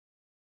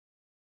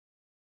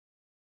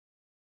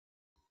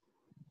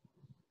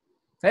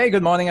Hey,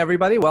 good morning,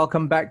 everybody.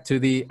 Welcome back to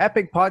the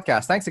EPIC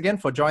podcast. Thanks again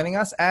for joining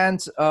us.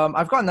 And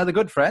I've got another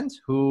good friend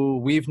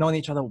who we've known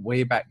each other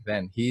way back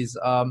then.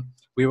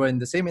 We were in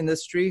the same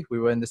industry, we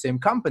were in the same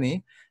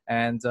company,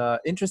 and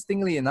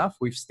interestingly enough,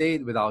 we've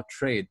stayed with our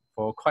trade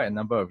for quite a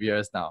number of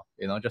years now.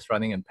 Just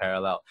running in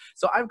parallel.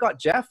 So I've got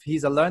Jeff.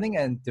 He's a learning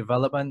and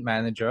development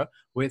manager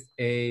with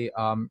a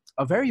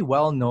very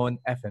well-known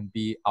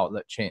F&B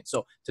outlet chain.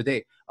 So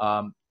today,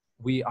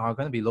 we are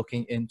going to be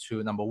looking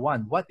into, number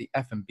one, what the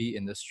F&B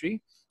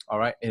industry, all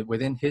right,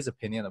 within his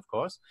opinion, of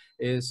course,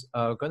 is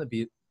going to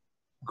be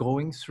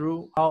going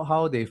through,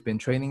 how they've been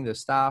training the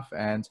staff,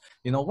 and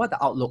what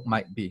the outlook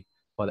might be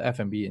for the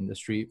F&B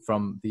industry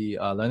from the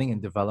learning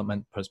and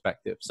development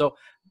perspective. So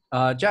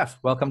Jeff,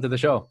 welcome to the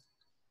show.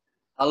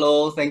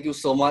 Hello, thank you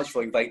so much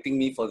for inviting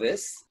me for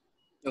this.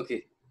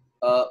 Okay.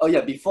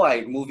 Before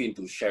I move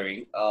into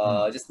sharing,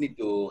 I just need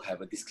to have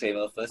a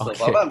disclaimer first. Okay.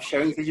 So whatever I'm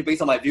sharing is actually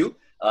based on my view.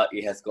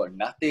 It has got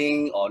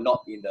nothing or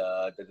not in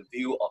the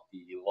view of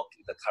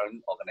the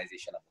current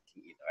organization I'm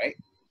working in, right?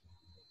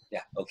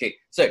 Yeah, okay.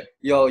 So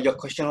your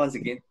question once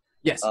again.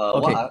 Yes.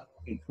 Okay.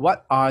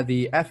 What are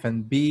the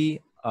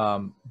F&B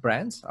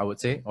brands, I would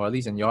say, or at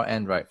least in your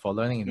end, right, for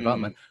learning and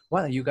development?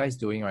 What are you guys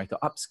doing, right, to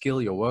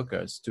upskill your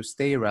workers to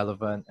stay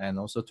relevant and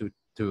also to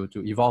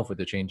evolve with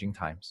the changing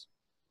times?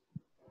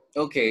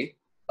 Okay.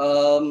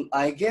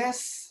 I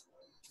guess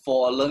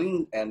for a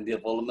learning and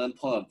development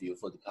point of view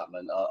for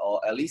department,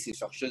 or at least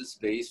instructions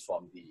based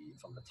from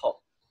the top,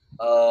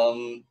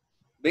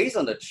 based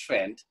on the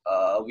trend,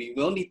 we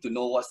will need to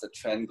know what's the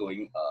trend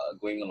going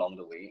along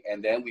the way,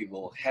 and then we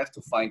will have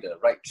to find the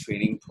right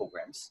training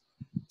programs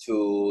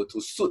to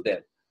suit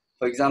them.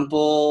 For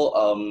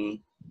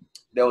example,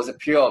 there was a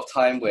period of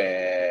time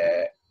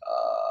where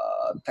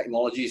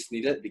technology is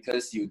needed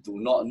because you do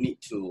not need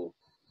to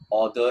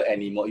order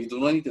anymore. You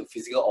do not need to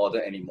physical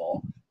order anymore.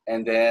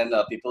 And then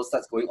people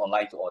start going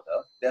online to order.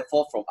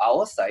 Therefore, from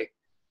our side,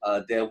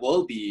 there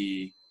will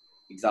be,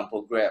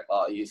 example, Grab,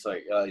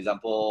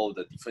 example,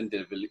 the different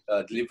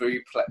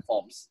delivery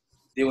platforms.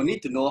 They will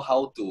need to know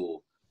how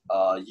to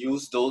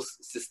use those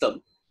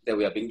systems that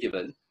we are being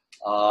given.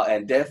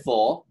 And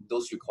therefore,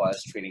 those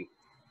requires training.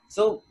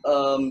 So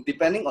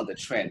depending on the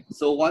trend,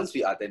 so once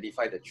we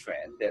identify the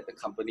trend that the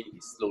company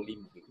is slowly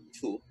moving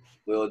into,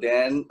 we'll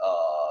then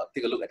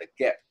take a look at the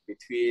gap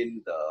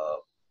between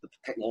the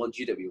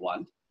technology that we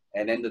want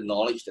and then the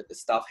knowledge that the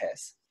staff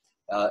has.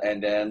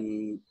 And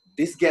then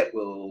this gap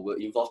will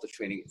involve the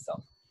training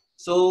itself.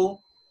 So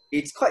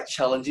it's quite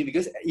challenging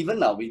because even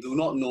now we do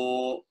not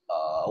know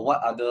what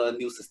other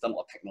new system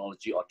or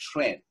technology or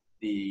trend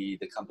the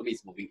company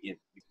is moving in.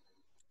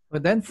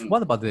 But then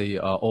what about the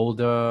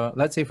older,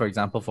 let's say, for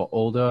example, for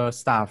older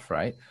staff,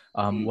 right?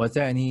 Was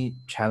there any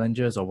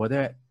challenges, or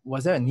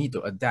was there a need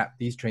to adapt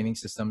these training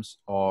systems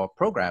or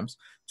programs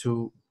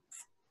to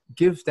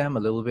give them a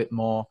little bit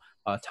more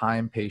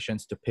time,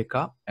 patience to pick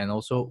up? And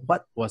also,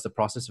 what was the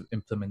process of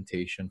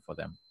implementation for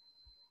them?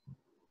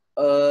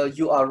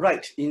 You are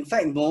right. In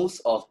fact,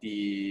 most of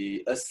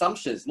the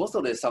assumptions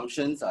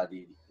are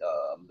the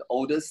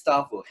older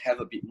staff will have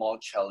a bit more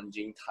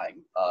challenging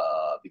time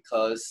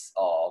because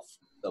of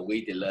the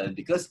way they learn.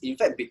 Because in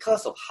fact,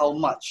 because of how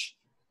much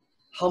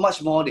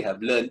more they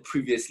have learned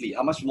previously,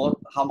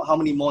 how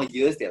many more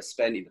years they have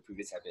spent in the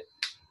previous habit.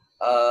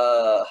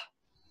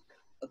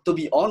 To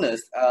be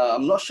honest,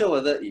 I'm not sure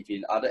whether if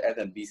in other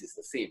F&Bs it's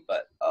the same,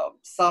 but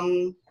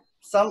some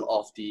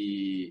of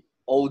the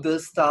older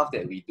staff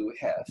that we do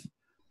have,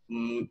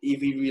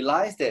 if we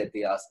realize that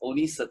there are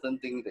only certain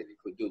things that they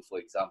could do, for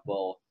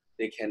example,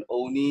 they can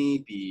only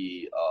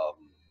be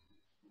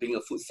being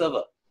a food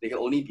server. They can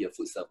only be a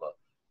food server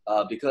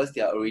because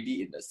they are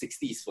already in the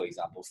 60s, for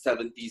example,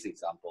 70s,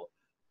 example.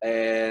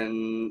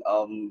 And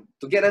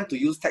to get them to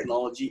use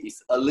technology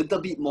is a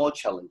little bit more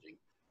challenging.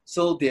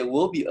 So they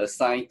will be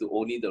assigned to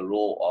only the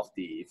role of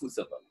the food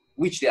server,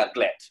 which they are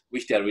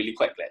really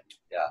quite glad.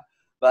 Yeah.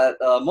 But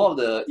more of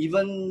the,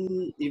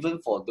 even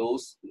for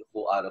those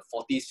who are the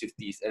 40s,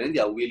 50s, and then they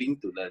are willing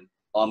to learn,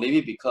 or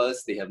maybe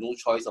because they have no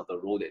choice of the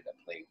role that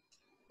they're playing,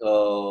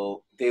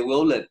 they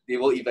will learn. They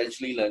will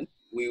eventually learn.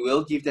 We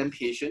will give them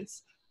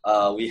patience.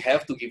 We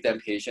have to give them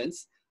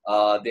patience.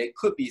 There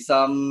could be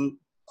some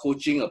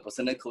coaching or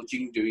personal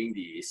coaching during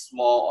the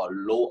small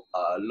or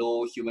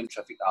low human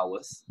traffic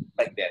hours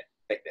back then.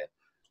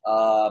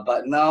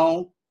 But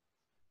now,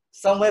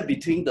 somewhere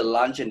between the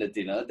lunch and the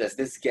dinner, there's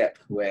this gap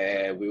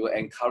where we will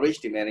encourage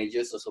the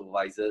managers or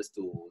supervisors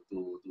to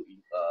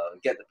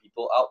get the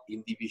people out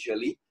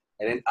individually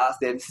and then ask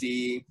them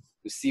to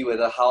see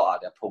whether how are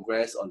their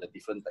progress on the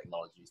different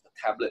technologies, the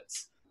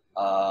tablets,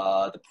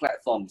 the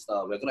platforms.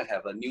 We're going to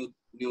have a new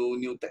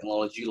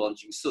technology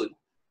launching soon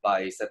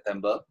by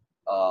September,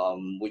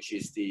 which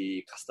is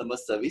the customer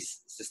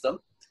service system.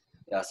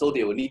 Yeah, so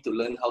they will need to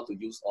learn how to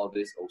use all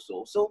this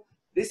also. So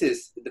this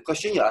is the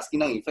question you're asking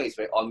now. In fact, is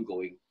very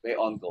ongoing. We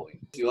want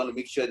to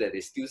make sure that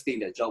they still stay in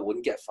their job,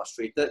 won't get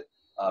frustrated,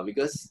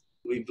 because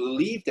we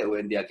believe that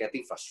when they are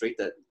getting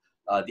frustrated,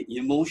 the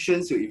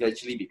emotions will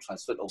eventually be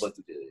transferred over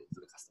to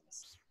the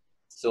customers.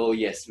 So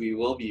yes, we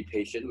will be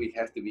patient. We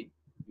have to be.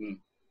 Mm.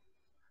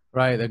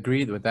 Right,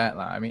 agreed with that.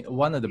 I mean,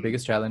 one of the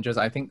biggest challenges,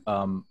 I think,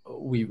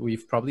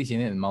 we've probably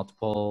seen it in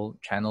multiple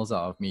channels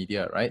of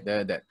media, right?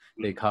 That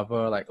they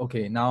cover like,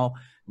 okay, now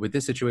with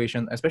this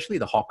situation, especially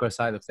the hawker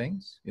side of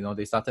things, you know,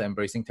 they started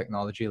embracing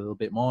technology a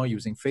little bit more,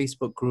 using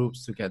Facebook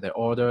groups to get their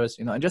orders,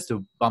 you know, and just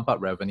to bump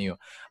up revenue.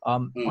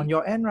 On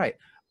your end, right?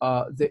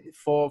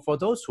 For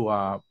those who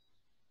are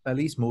at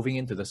least moving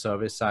into the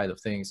service side of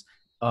things,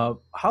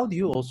 how do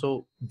you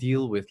also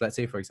deal with, let's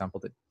say, for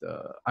example, that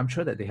I'm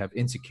sure that they have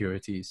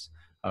insecurities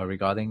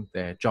regarding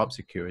their job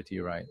security,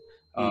 right?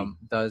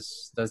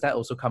 Does that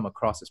also come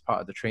across as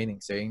part of the training,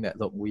 saying that,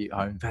 look, we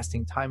are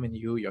investing time in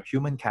you, your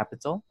human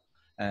capital,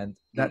 and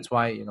that's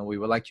why, you know, we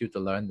would like you to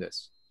learn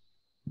this.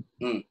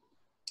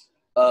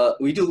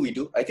 We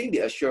do. I think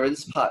the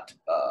assurance part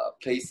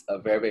plays a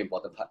very, very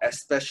important part,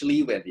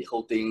 especially when the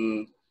whole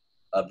thing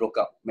broke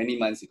up many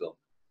months ago.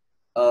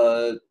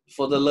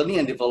 For the learning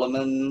and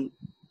development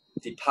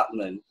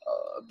department,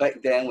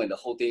 back then when the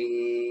whole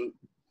thing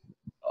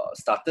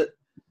started,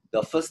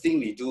 the first thing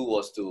we do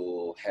was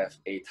to have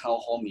a town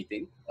hall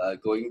meeting,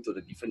 going to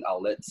the different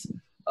outlets,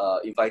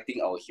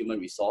 inviting our human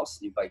resource,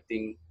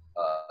 inviting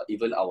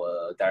even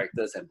our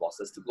directors and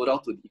bosses to go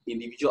down to the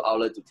individual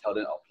outlet to tell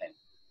them our plan.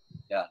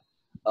 Yeah,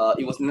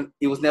 it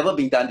was never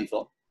been done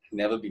before,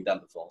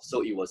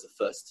 So it was the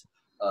first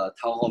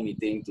town hall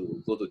meeting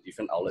to go to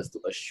different outlets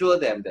to assure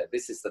them that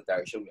this is the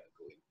direction we are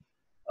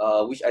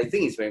going, which I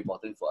think is very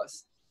important for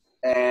us.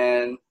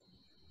 And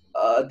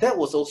that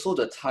was also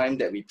the time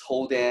that we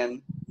told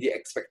them the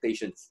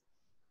expectations.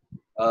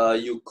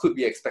 You could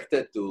be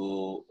expected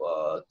to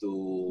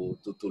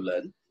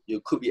learn. You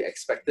could be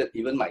expected,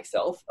 even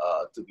myself,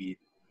 to be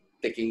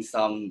taking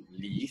some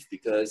leave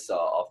because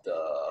of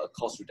the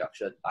cost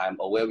reduction. I'm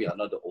aware we are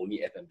not the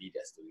only F&B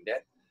that's doing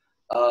that.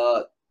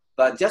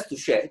 But just to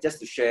share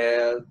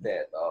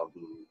that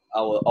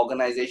our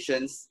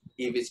organizations,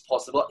 if it's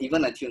possible,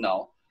 even until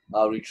now,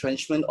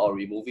 retrenchment or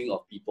removing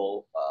of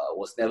people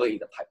was never in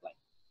the pipeline.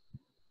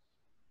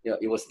 Yeah,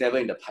 it was never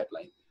in the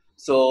pipeline.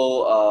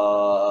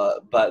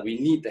 So, but we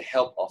need the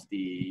help of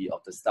the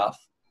staff,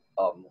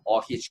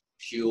 or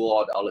HQ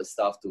or the outlet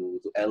staff to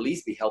at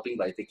least be helping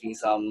by taking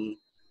some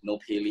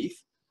pay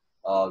leave.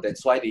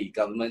 That's why the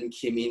government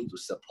came in to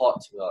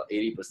support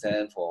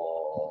 80%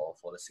 for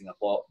the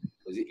Singapore.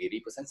 Was it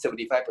 80%?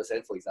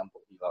 75%, for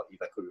example,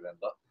 if I could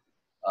remember,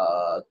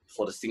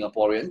 for the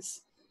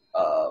Singaporeans.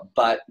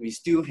 But we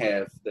still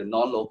have the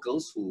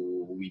non-locals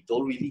who we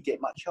don't really get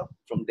much help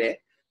from there.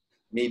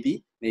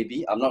 Maybe,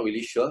 I'm not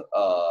really sure.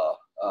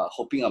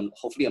 Hopefully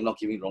I'm not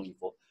giving wrong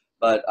info.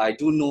 But I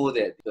do know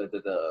that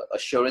the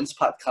assurance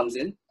part comes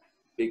in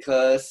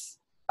because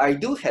I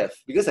do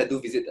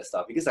visit the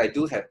staff, because I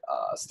do have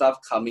staff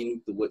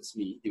coming towards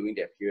me during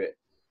that period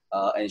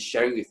and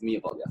sharing with me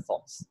about their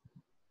thoughts.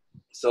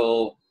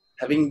 So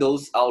having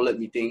those outlet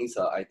meetings,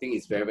 I think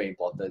is very, very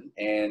important.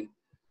 And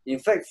in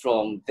fact,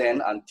 from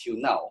then until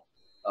now,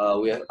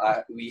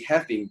 we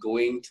have been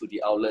going to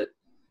the outlet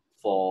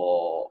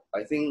for,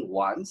 I think,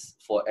 once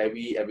for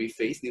every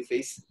phase, new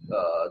phase.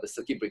 The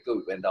circuit breaker,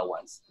 we went down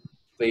once.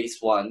 Phase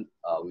 1,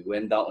 we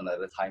went down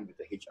another time with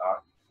the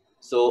HR.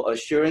 So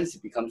assurance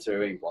becomes very,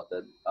 very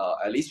important.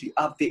 At least we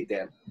update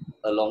them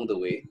along the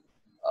way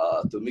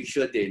to make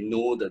sure they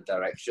know the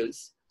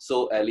directions.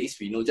 So at least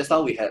we know. Just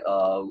now we had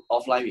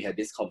offline, we had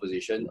this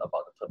conversation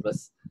about the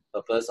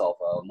purpose of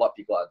what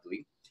people are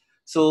doing.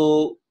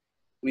 So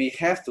we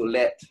have to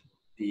let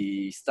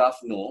the staff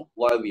know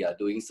why we are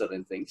doing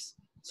certain things.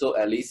 So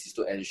at least is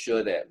to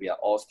ensure that we are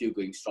all still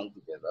going strong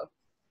together.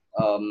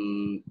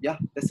 Yeah,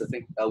 that's the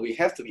thing. We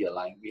have to be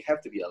aligned.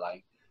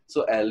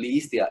 So at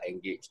least they are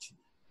engaged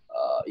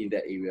in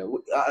that area.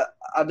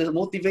 Are the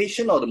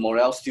motivation or the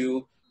morale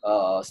still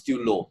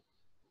low?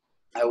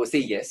 I would say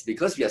yes,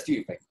 because we are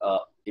still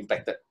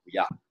impacted.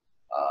 Yeah,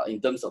 in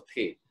terms of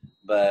pay.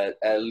 But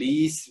at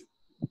least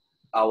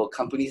our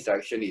company's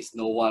direction is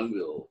no one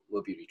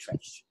will be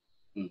retrenched.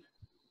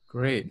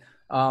 Great.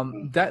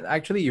 That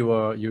actually,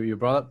 you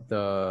brought up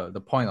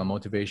the point on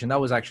motivation. That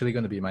was actually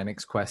going to be my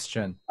next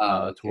question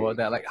toward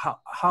that. Like,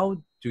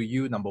 how do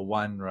you, number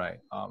one, right?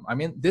 I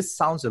mean, this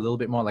sounds a little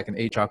bit more like an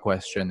HR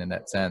question in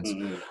that sense.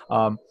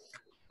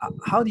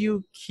 How do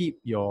you keep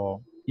your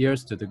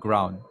ears to the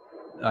ground?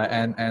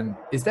 And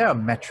is there a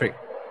metric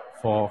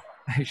for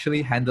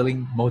actually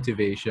handling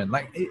motivation?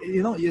 Like,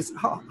 you know,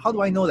 how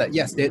do I know that,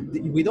 yes,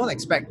 we don't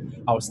expect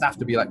our staff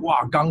to be like,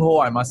 wow, gung-ho,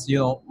 I must, you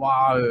know,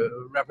 wow,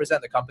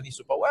 represent the company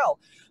super well,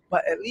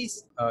 but at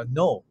least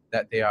know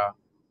that they are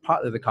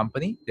part of the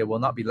company, they will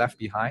not be left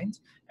behind,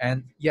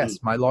 and yes,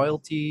 my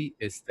loyalty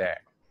is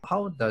there.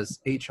 How does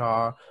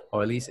HR,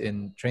 or at least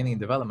in training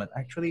and development,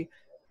 actually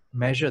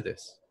measure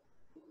this?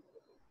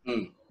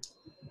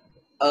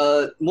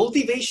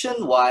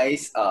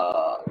 Motivation-wise,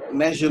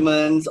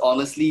 measurements,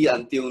 honestly,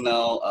 until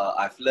now,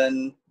 I've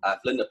learned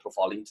the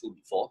profiling tool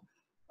before.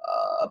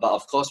 But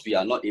of course, we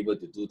are not able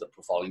to do the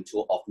profiling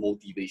tool of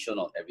motivation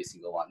on every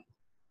single one.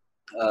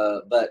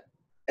 But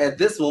at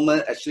this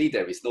moment, actually,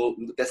 there's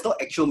no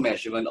actual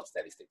measurement of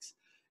statistics.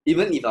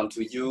 even if I'm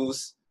to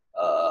use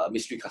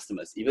mystery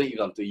customers, even if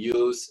I'm to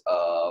use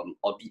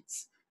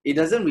audits, it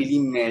doesn't really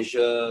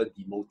measure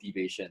the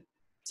motivation.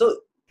 So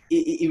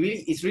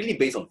it's really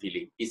based on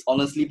feeling. It's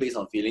honestly based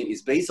on feeling.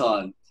 It's based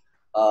on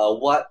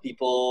what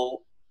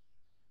people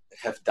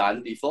have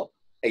done before.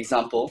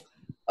 Example,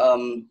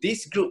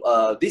 this group,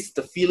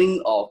 the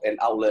feeling of an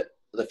outlet,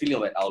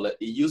 it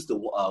used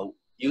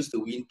to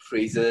win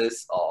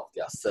praises of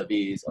their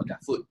service or their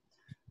food.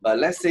 But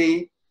let's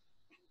say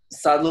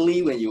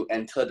suddenly when you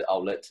enter the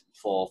outlet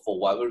for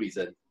whatever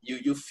reason,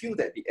 you feel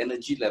that the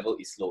energy level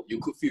is low. You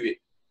could feel it.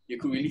 You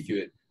could really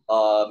feel it.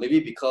 Maybe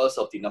because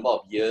of the number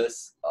of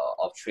years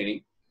of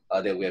training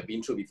that we have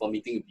been through before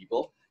meeting with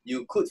people,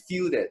 you could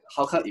feel that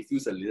how come it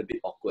feels a little bit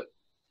awkward.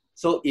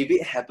 So if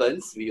it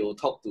happens, we will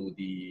talk to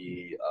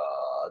the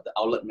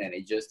outlet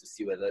managers to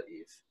see whether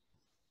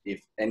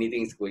if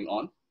anything is going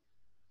on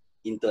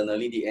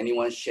internally. Did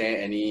anyone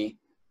share any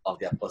of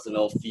their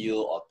personal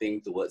feel or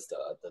thing towards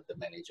the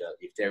manager?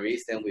 If there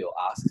is, then we'll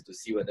ask to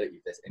see whether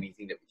if there's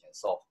anything that we can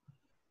solve.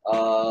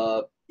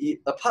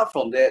 Apart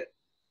from that,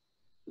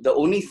 the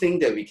only thing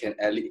that we can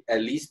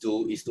at least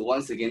do is to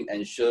once again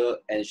ensure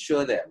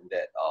them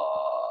that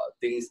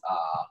things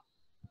are,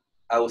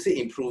 I would say,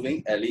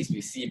 improving. At least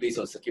we see based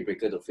on circuit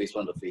breaker to phase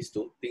 1 to phase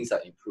 2, things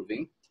are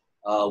improving.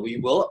 We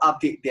will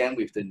update them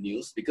with the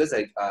news because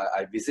I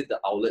visit the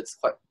outlets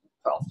quite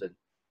often.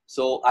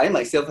 So I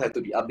myself have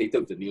to be updated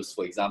with the news.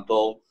 For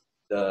example,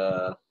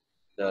 the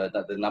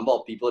number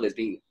of people that's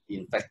being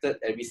infected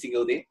every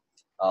single day,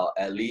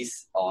 at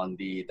least on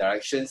the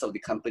directions of the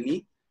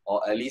company,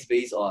 or at least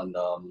based on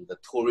the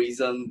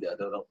tourism, the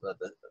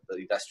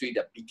industry,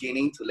 they're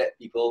beginning to let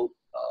people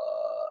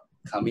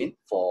come in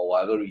for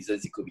whatever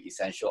reasons. It could be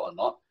essential or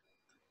not.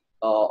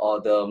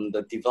 Or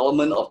the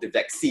development of the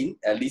vaccine,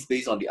 at least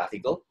based on the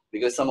article,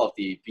 because some of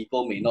the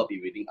people may not be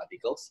reading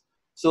articles.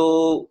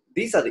 So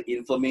these are the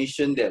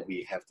information that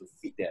we have to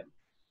feed them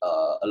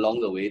along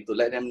the way to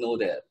let them know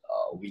that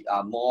we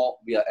are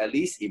at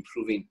least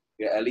improving.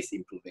 We are at least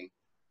improving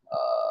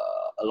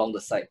along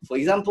the side. For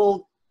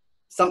example,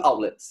 some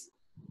outlets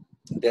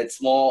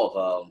that's more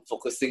of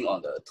focusing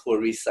on the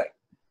tourist side.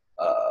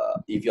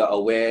 If you're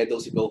aware,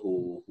 those people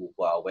who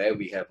are aware,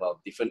 we have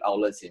different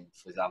outlets in,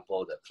 for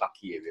example, the Clarke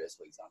Quay areas,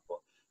 for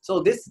example.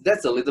 So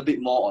that's a little bit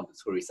more on the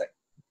tourist side.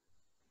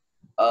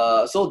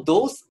 So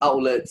those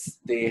outlets,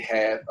 they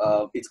have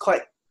it's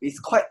quite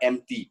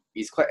empty.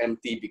 It's quite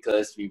empty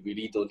because we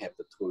really don't have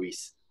the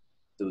tourists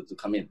to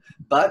come in.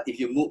 But if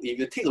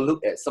you take a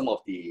look at some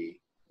of the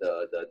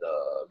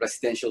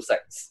residential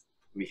sites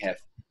we have,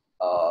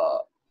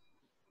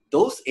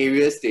 those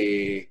areas,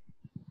 the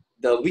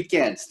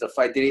weekends, the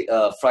Friday,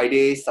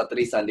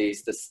 Saturday,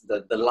 Sundays,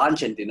 the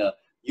lunch and dinner,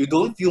 you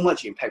don't feel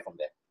much impact from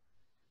that.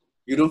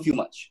 You don't feel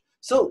much.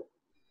 So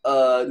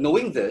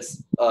knowing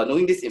this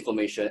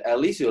information, at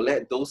least you'll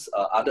let those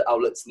other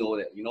outlets know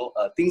that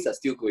things are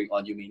still going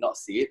on. You may not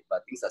see it,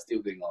 but things are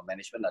still going on.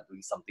 Management are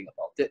doing something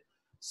about it.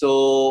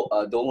 So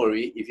don't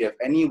worry. If you have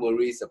any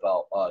worries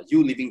about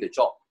you leaving the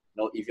job,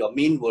 if your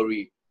main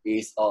worry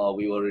is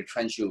we will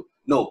retrench you,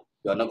 no,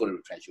 we are not going to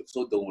retrench you.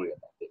 So don't worry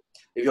about it.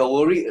 If your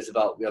worry is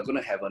about we are going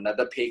to have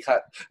another pay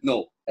cut,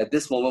 no, at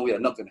this moment we are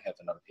not going to have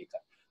another pay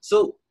cut.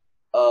 So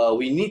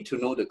we need to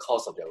know the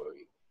cause of their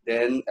worry.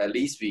 Then at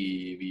least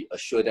we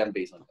assure them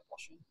based on the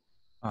portion.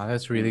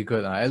 That's really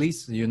good. At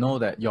least you know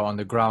that you're on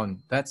the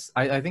ground.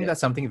 I think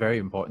that's something very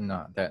important.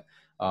 That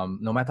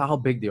no matter how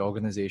big the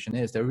organization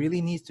is, there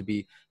really needs to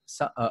be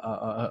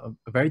a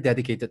very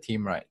dedicated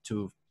team, right,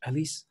 to at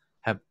least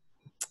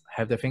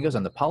have their fingers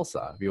on the pulse,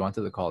 if you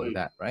wanted to call it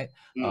that, right?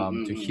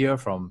 To hear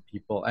from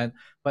people.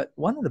 But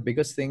one of the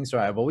biggest things,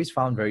 right, I've always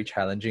found very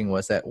challenging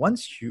was that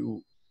once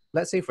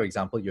let's say, for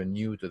example, you're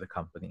new to the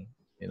company,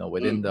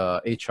 within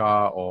the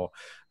HR or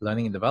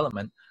learning and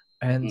development,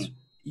 and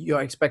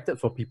you're expected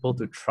for people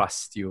to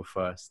trust you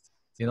first,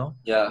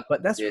 Yeah.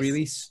 But that's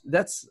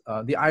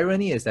the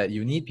irony is that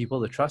you need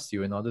people to trust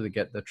you in order to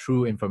get the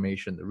true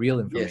information, the real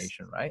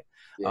information, right?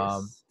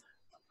 Yes.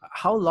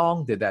 How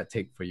long did that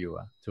take for you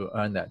to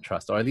earn that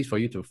trust, or at least for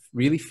you to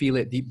really feel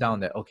it deep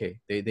down that, okay,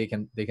 they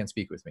can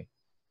speak with me?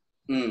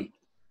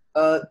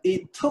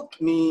 It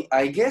took me,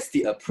 I guess,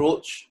 the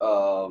approach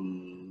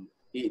from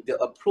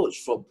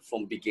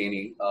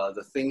beginning,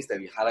 the things that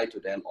we highlight to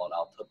them on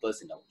our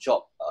purpose in our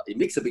job, it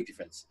makes a big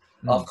difference.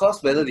 Of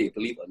course, whether they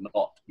believe or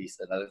not is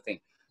another thing.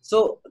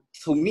 So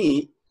to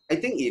me, I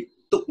think it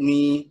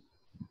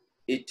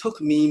took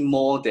me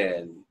more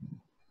than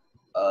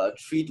 3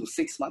 to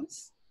 6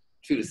 months.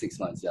 3 to 6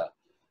 months, yeah.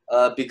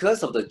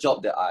 Because of the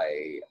job that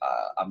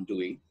I'm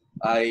doing,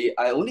 I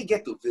only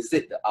get to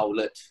visit the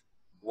outlet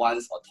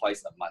once or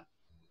twice a month.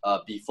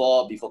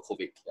 Before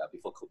COVID,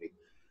 before COVID.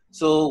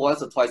 So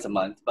once or twice a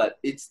month, but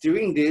it's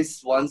during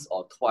this once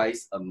or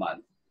twice a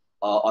month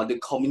on the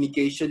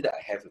communication that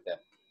I have with them,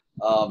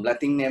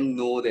 letting them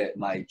know that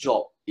my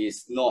job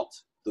is not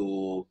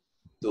to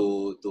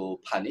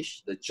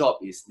punish. The job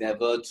is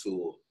never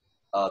to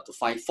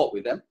find fault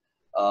with them.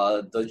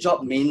 The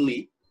job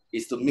mainly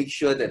is to make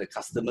sure that the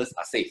customers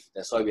are safe.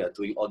 That's why we are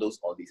doing all those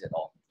audits and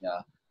all.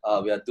 Yeah.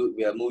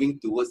 we are moving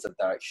towards the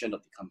direction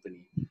of the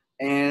company.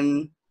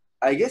 And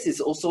I guess it's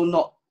also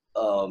not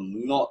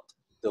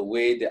the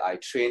way that I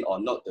train or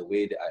not the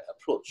way that I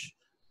approach.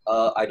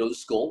 I don't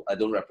scold, I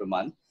don't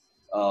reprimand.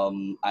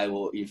 I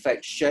will in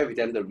fact share with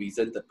them the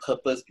reason, the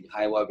purpose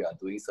behind why we are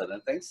doing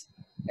certain things,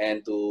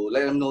 and to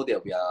let them know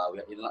that we are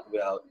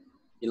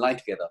in line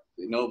together.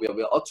 You know, we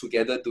are all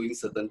together doing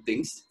certain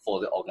things for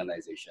the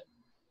organization.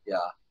 Yeah.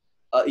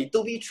 It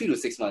took me 3 to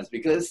 6 months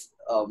because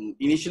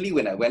initially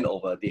when I went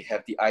over, they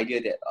have the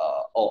idea that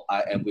oh,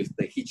 I am with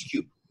the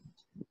HQ.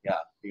 Yeah,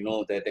 you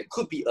know, there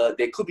could be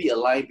a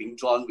line being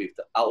drawn with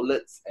the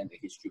outlets and the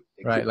HQ.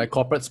 Right, like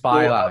corporate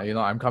spy, so, you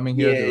know, I'm coming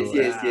here yes, to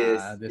yes,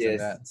 this and yes.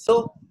 that.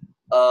 So,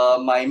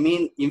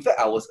 in fact,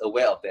 I was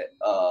aware of that.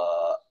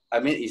 I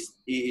mean,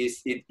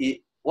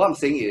 what I'm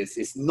saying is,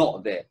 it's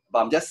not there, but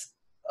I'm just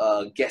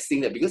guessing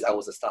that because I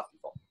was a staff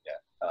before.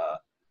 Yeah.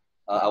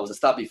 I was a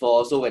staff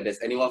before, so when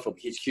there's anyone from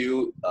HQ,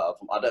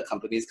 from other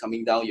companies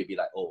coming down, you'll be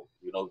like, oh,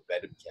 you know,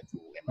 better be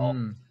careful and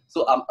all.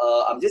 So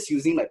I'm just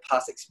using my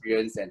past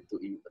experience and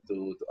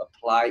to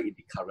apply in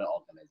the current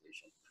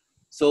organization.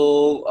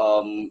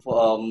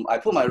 So I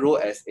put my role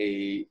as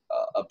a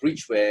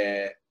bridge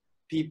where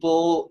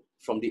people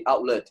from the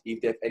outlet, if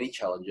they have any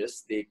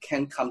challenges, they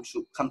can come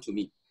to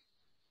me,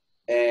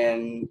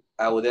 and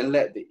I will then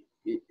let the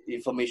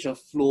information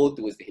flow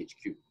towards the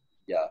HQ.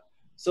 Yeah.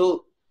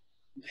 So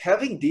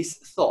having this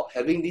thought,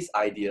 having this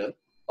idea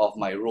of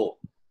my role,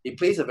 it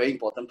plays a very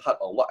important part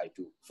on what I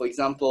do. For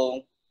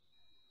example,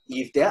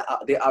 if there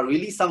are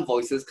really some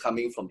voices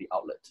coming from the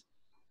outlet,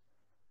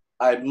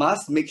 I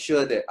must make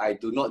sure that I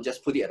do not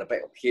just put it at the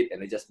back of the head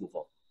and then just move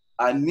on.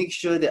 I make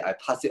sure that I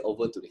pass it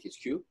over to the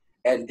HQ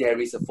and there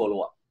is a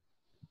follow-up.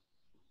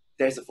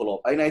 There's a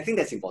follow-up. And I think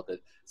that's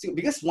important. So,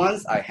 because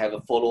once I have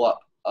a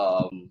follow-up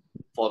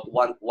for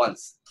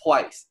once,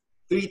 twice,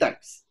 3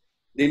 times,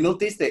 they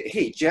notice that,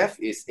 hey, Jeff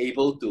is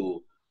able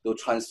to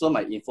transfer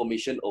my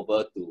information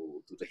over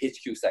to the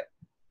HQ side.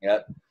 Yeah.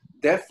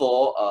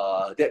 Therefore,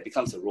 that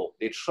becomes a role.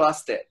 They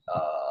trust that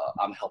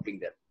I'm helping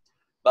them.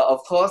 But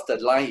of course, the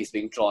line is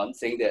being drawn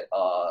saying that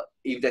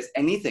if there's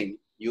anything,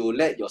 you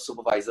let your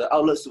supervisor,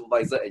 outlet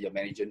supervisor, and your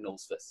manager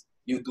knows first.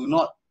 You do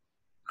not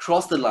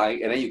cross the line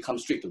and then you come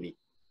straight to me.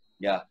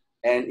 Yeah.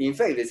 And in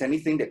fact, if there's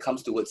anything that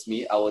comes towards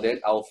me, I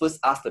will first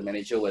ask the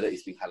manager whether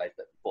it's been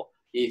highlighted before.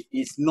 If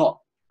it's not,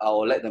 I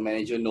will let the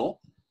manager know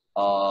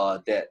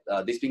that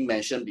this being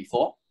mentioned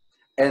before.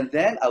 And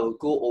then I will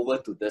go over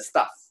to the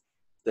staff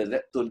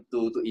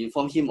to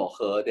inform him or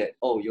her that,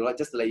 oh, you know,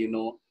 just to let you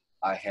know,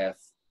 I have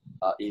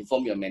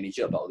informed your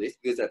manager about this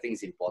because I think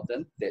it's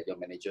important that your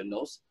manager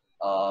knows.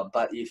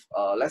 But if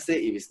let's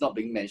say if it's not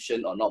being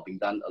mentioned or not being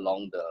done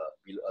along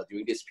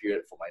during this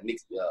period for my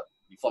next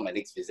before my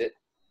next visit,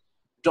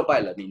 drop by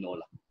and let me know,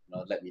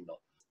 let me know,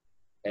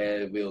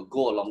 and we'll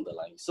go along the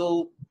line.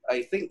 So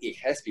I think it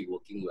has been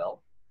working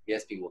well. It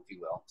has been working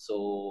well.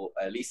 So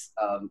at least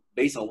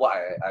based on what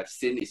I've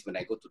seen is when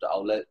I go to the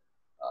outlet,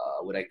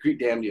 when I greet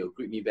them, they'll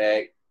greet me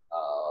back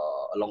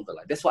along the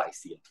line. That's what I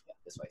see. Yeah,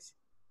 that's what I see.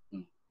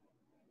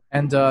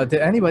 And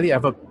did anybody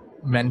ever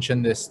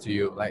mention this to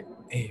you? Like,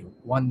 hey,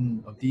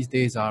 one of these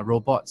days,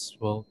 robots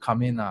will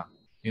come in.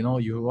 You know,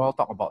 you all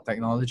talk about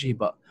technology,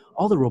 but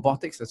all the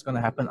robotics that's going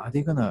to happen, are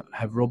they going to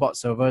have robot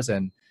servers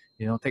and,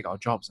 you know, take our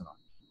jobs or not?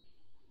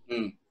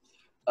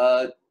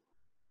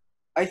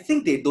 I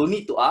think they don't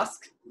need to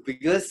ask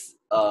because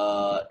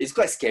it's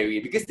quite scary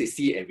because they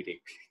see it every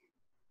day.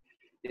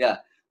 Yeah.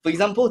 For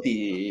example,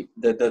 the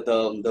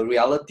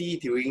reality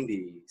during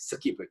the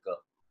circuit breaker,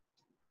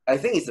 I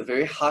think it's a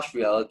very harsh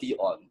reality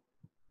on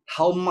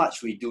how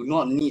much we do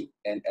not need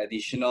an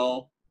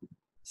additional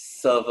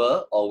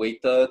server or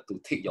waiter to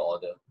take your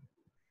order.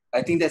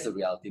 I think that's a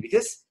reality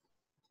because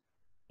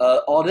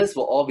orders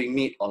were all being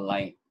made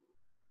online.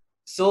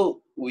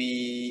 So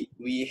we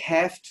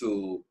have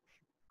to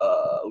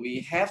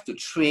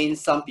train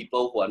some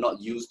people who are not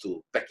used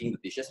to packing the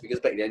dishes because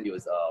back then it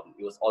was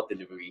all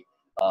delivery.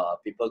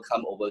 People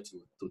come over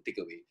to take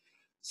away.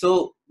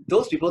 So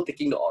those people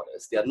taking the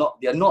orders, they are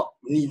not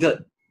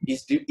needed.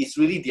 It's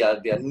really they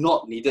are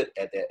not needed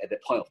at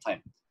that point of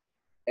time.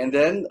 And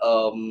then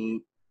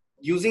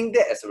using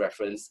that as a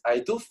reference, I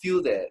do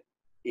feel that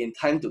in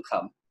time to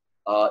come,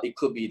 it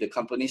could be the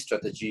company's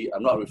strategy.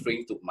 I'm not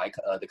referring to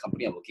the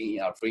company I'm working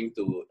in. I'm referring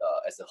to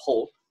as a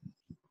whole.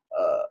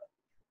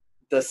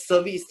 The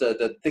service,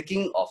 the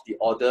taking of the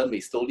order may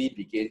slowly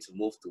begin to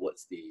move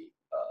towards the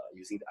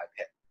using the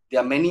iPad.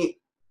 There are many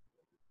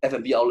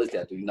F&B outlets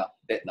that are doing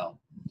that now.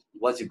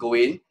 Once you go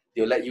in,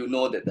 they'll let you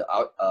know that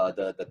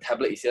the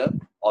tablet is here.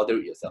 Order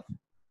it yourself.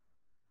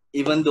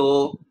 Even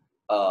though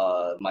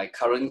my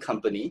current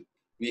company,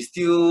 we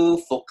still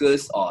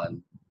focus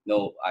on,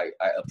 I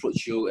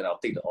approach you and I'll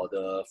take the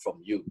order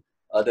from you.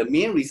 The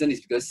main reason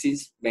is because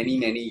since many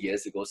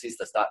years ago, since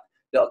the start,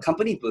 the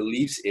company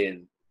believes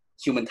in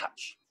human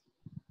touch.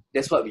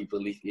 That's what we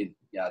believe in.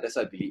 Yeah, that's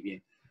what I believe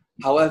in.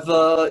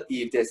 However,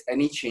 if there's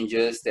any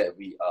changes that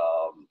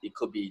it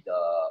could be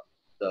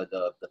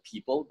the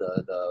people,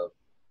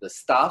 the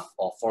staff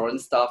or foreign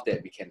staff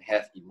that we can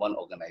have in one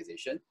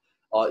organization,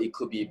 or it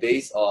could be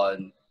based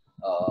on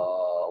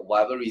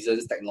whatever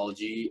reasons,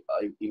 technology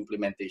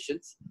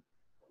implementations.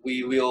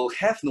 We will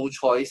have no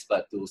choice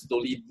but to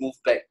slowly move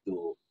back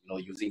to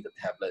using the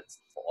tablets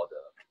for order.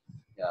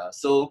 Yeah.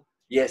 So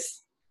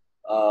yes,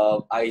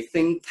 I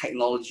think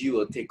technology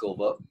will take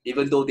over.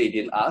 Even though they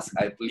didn't ask,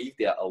 I believe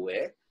they are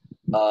aware.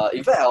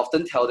 In fact, I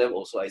often tell them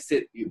also. I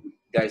said, you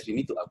guys, we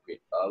need to upgrade.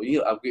 We need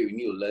to upgrade. We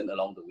need to learn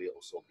along the way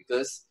also,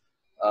 because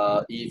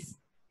if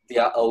they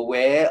are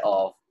aware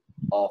of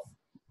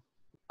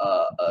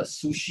a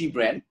sushi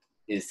brand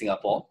in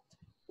Singapore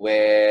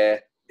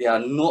where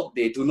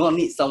they do not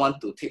need someone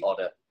to take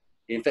order.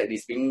 In fact,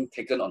 it's being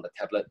taken on the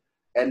tablet,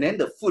 and then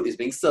the food is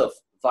being served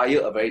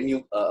via a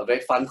very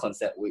fun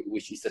concept,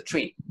 which is a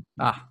train.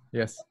 Ah,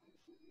 yes.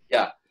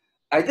 Yeah,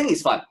 I think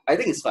it's fun.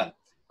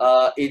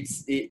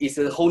 It's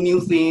a whole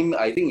new theme.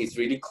 I think it's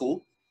really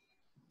cool.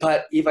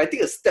 But if I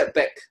take a step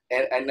back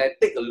and I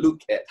take a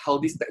look at how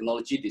this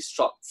technology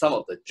disrupts some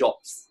of the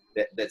jobs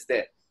that's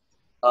there,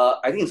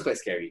 I think it's quite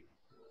scary.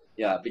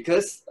 Yeah,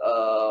 because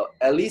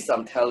at least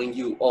I'm telling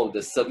you,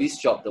 the service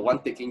job, the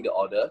one taking the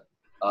order,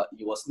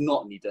 it was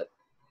not needed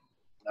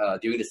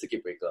during the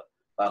circuit breaker.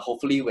 But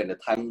hopefully when the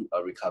time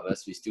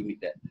recovers, we still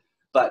need that.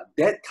 But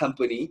that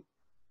company,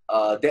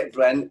 that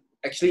brand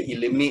actually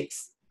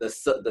eliminates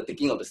the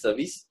taking of the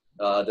service,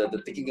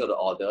 the taking of the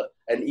order,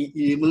 and it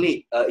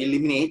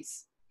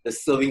eliminates the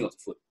serving of the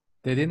food.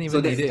 They didn't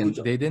even need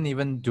it. They didn't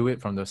even do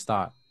it from the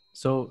start.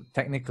 So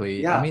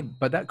technically, yeah. I mean,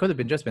 but that could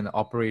have just been an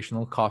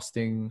operational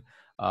costing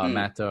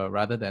matter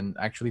rather than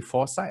actually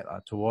foresight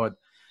toward,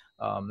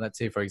 let's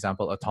say, for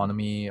example,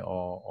 autonomy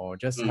or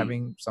just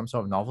having some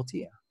sort of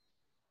novelty.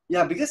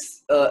 Yeah,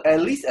 because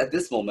at least at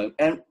this moment,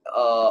 and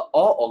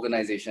all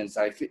organizations,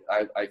 I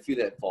feel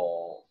that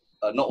for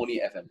not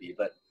only F&B,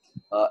 but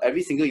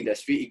every single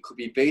industry, it could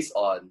be based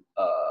on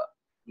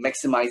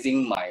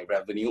maximizing my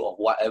revenue of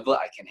whatever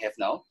I can have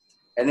now,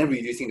 and then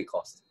reducing the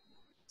cost.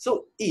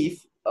 So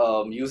if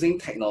using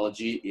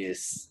technology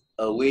is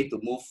a way to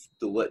move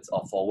towards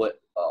or forward,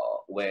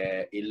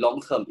 where in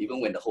long term,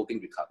 even when the whole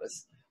thing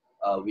recovers,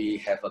 we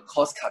have a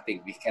cost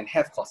cutting, we can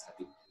have cost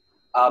cutting.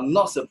 I'm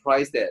not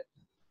surprised that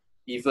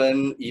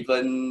even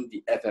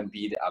the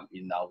F&B that I'm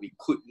in now, we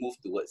could move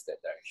towards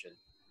that direction.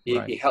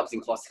 It helps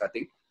in cost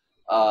cutting.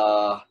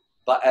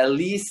 But at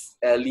least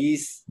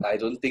I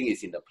don't think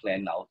it's in the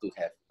plan now to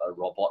have a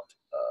robot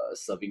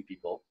serving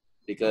people,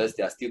 because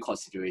there are still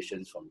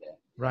considerations from there.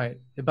 Right.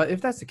 But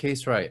if that's the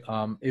case, right,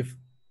 if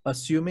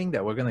assuming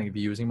that we're going to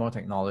be using more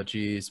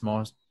technologies,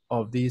 more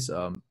of these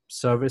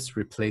service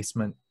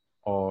replacement,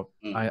 or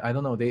I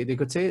don't know, they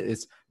could say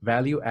it's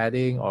value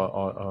adding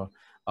or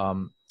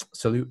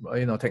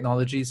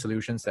technology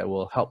solutions that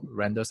will help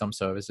render some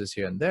services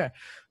here and there.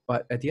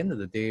 But at the end of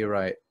the day,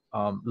 right,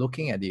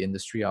 looking at the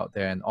industry out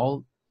there and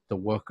all the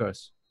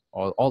workers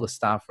or all the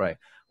staff, right,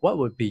 what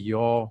would be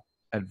your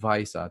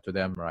advice to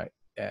them, right,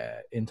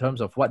 in terms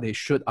of what they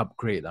should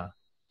upgrade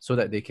so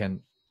that they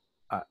can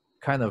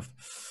kind of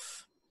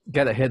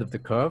get ahead of the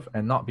curve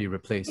and not be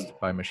replaced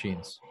by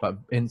machines, but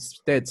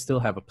instead still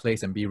have a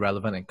place and be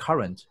relevant and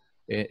current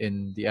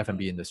in the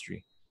F&B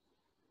industry?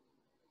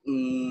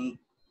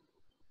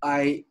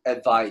 I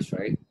advise,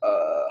 right?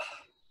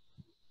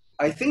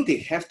 I think they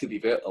have to be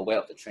very aware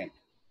of the trend.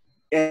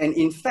 And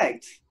in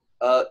fact,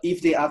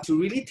 if they are to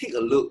really take a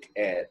look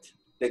at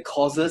the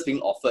courses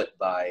being offered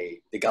by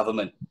the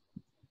government,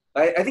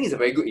 I think it's a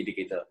very good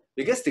indicator,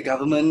 because the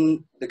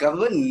government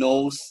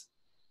knows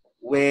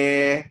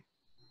where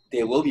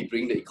they will be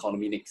bringing the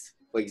economy next.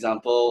 For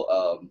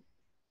example,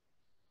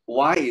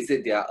 why is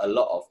it there are a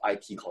lot of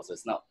IT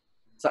courses now?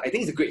 So I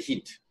think it's a great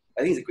hint.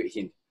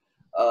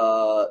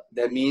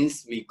 That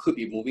means we could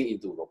be moving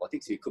into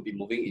robotics. We could be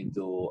moving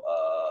into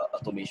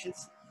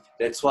automations.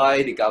 That's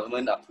why the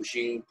government are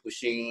pushing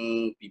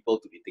people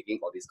to be taking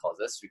all these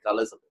courses,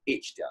 regardless of the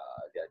age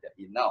they're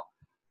in now.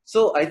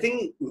 So I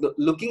think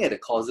looking at the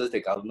causes the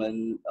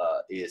government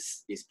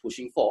is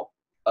pushing for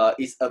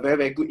is a very,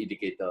 very good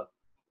indicator.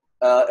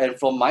 And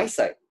from my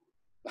side,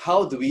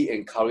 how do we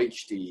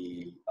encourage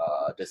the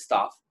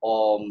staff?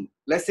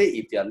 Let's say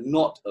if they are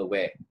not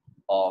aware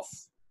of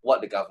what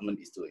the government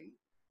is doing,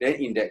 then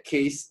in that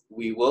case,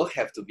 we will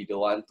have to be the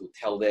one to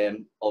tell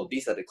them,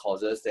 these are the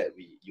courses that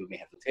you may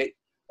have to take.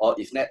 Or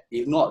if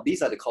not,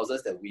 these are the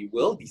courses that we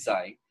will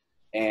design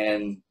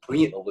and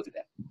bring it over to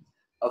them.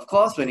 Of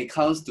course, when it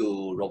comes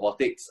to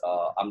robotics,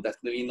 I'm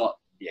definitely not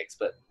the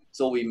expert.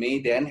 So we may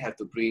then have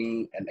to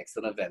bring an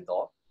external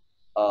vendor.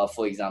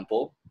 For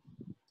example,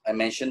 I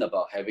mentioned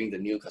about having the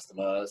new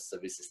customer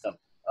service system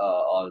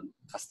or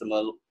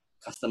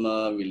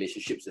customer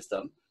relationship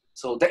system.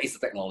 So that is the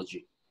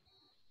technology.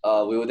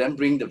 We will then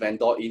bring the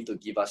vendor in to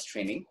give us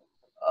training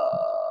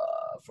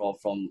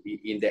from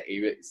in that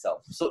area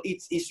itself. So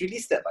it's really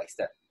step by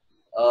step.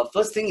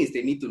 First thing is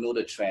they need to know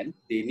the trend.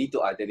 They need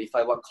to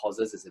identify what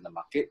causes is in the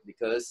market,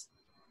 because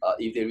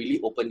if they really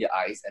open their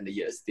eyes and the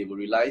ears, they will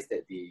realize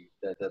that the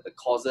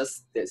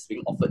causes that's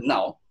being offered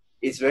now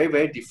is very,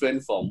 very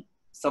different from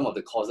some of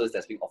the causes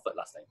that's being offered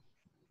last time.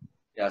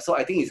 Yeah, so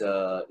I think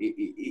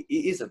it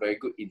is a very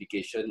good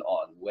indication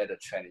on where the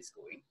trend is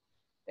going.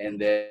 And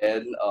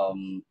then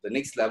the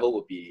next level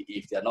would be,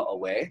 if they're not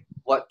aware,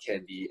 what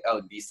can the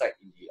L&D side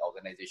in the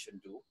organization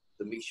do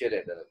to make sure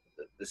that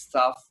the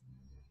staff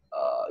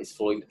is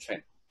following the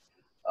trend.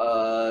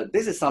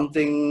 This is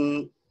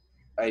something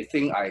I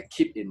think I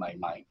keep in my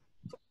mind.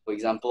 For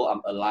example,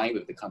 I'm aligned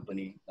with the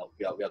company. No,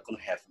 we are going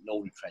to have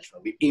no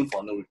retrenchment. We aim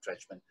for no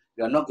retrenchment.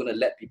 We are not going to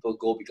let people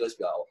go because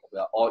we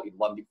are all in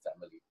one big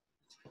family.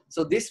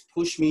 So this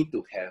pushed me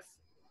to have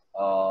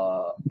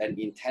an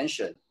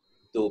intention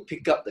to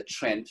pick up the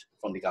trend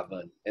from the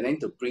government and then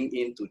to bring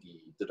into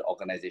the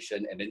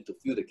organization and then to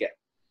fill the gap,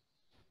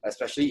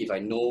 especially if I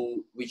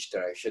know which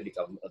direction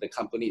the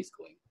company is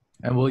going.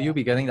 And will you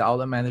be getting the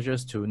outlet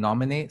managers to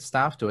nominate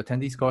staff to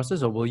attend these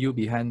courses, or will you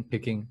be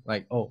handpicking,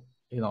 like, oh,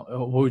 you know,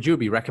 would you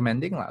be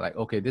recommending like,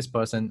 okay, this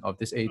person of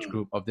this age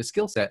group, of this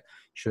skill set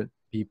should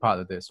be part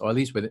of this, or at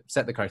least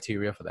set the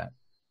criteria for that?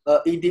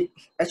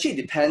 Actually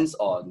depends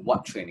on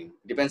what training.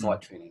 Depends on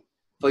what training.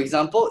 For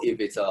example, if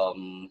it's a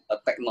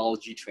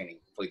technology training,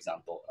 for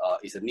example,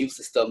 it's a new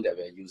system that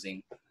we're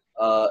using.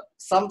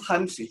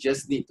 Sometimes you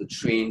just need to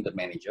train the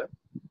manager.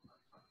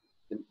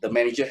 The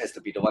manager has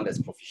to be the one that's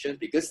proficient,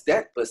 because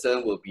that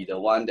person will be the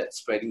one that's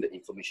spreading the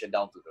information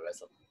down to the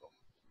rest of the people.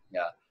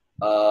 Yeah.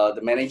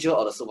 The manager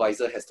or the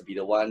supervisor has to be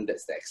the one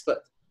that's the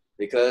expert,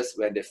 because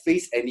when they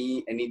face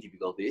any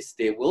difficulties,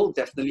 they will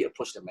definitely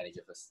approach the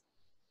manager first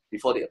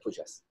before they approach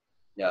us.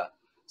 Yeah.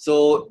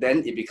 So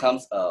then it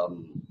becomes a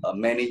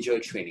manager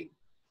training.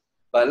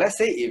 But let's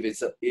say if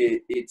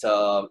it's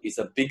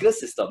a bigger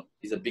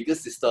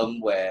system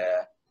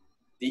where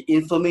the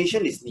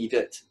information is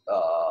needed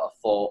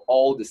for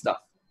all the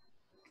stuff.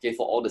 Okay,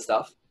 for all the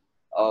stuff,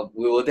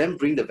 we will then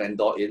bring the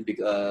vendor in,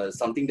 because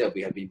something that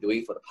we have been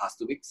doing for the past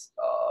 2 weeks,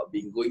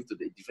 been going to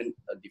the different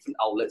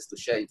outlets to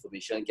share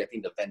information,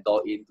 getting the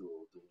vendor in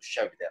to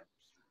share with them.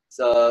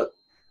 So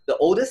the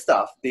older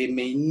staff, they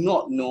may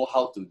not know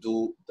how to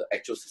do the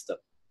actual system.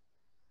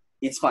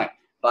 It's fine,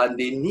 but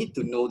they need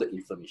to know the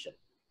information.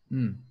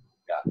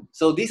 Yeah.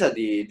 So this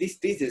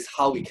is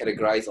how we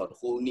categorize on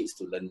who needs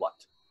to learn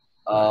what.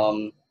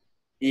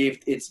 If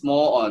it's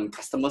more on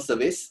customer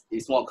service,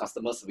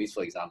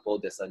 for example,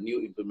 there's a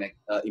new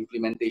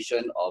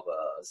implementation of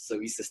a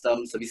service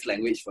system, service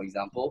language, for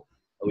example.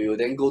 We will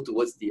then go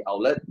towards the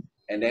outlet,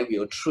 and then we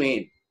will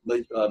train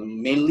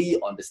mainly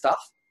on the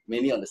staff,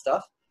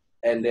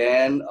 and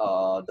then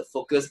the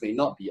focus may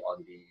not be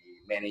on the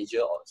manager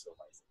or the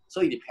supervisor.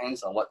 So it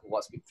depends on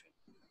what's being trained.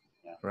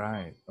 Yeah.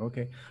 Right.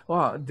 Okay.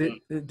 Well,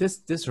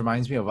 this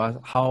reminds me of us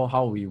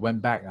how we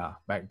went back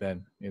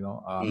then. You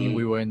know, I mean,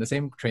 we were in the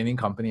same training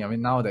company. I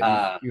mean, now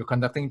that you're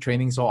conducting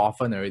training so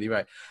often already,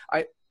 right?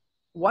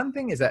 One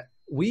thing is that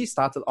we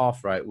started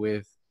off right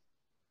with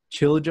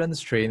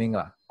children's training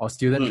or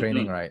student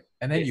training, right?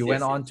 And then you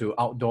went on to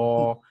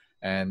outdoor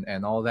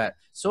and all that.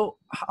 So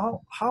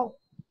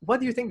what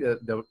do you think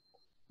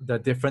the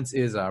difference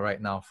is right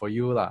now for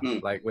you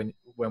like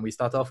when we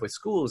start off with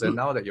schools and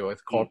now that you're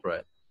with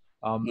corporate?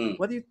 How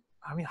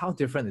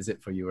different is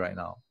it for you right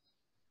now?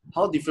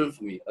 How different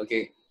for me?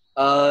 Okay.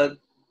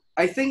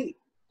 I think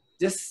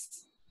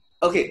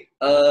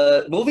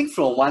moving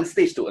from one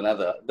stage to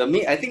another, the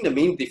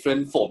main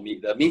difference for me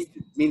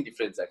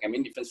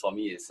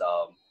is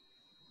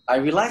I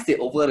realized that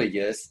over the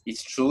years,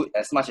 it's true,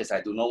 as much as I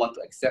do not want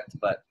to accept,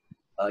 but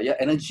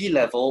energy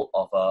level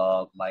of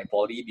my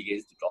body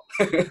begins to drop.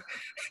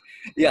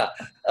 Yeah.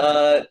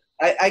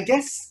 I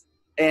guess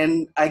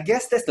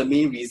that's the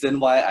main reason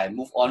why I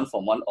move on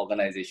from one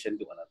organization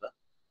to another.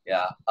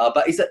 Yeah.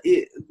 But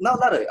now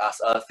that I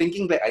ask,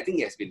 thinking back, I think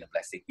it has been a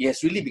blessing. It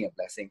has really been a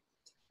blessing.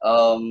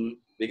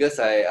 Because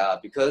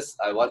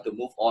I want to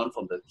move on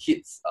from the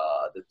kids,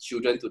 the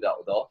children, to the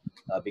outdoor.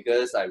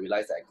 Because I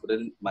realized that I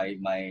couldn't,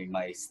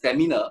 my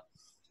stamina,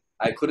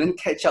 I couldn't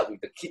catch up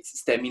with the kids'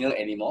 stamina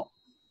anymore.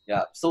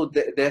 Yeah. So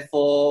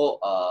therefore,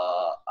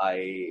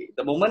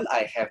 the moment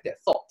I have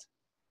that thought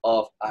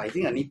of, I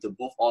think I need to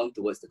move on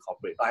towards the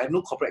corporate. I have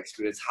no corporate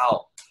experience.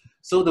 How?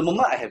 So the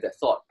moment I have that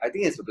thought, I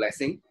think it's a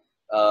blessing.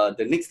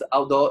 The next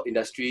outdoor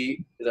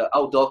industry, the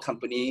outdoor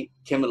company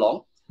came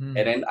along, and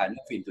then I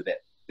moved into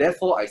that.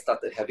 Therefore, I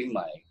started having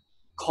my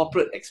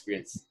corporate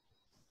experience.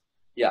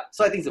 Yeah,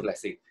 so I think it's a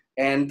blessing.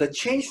 And the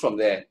change from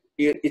there,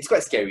 it's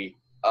quite scary.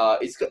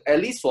 At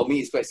least for me,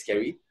 it's quite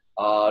scary.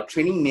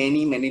 Training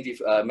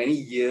many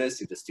years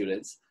with the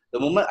students. The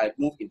moment I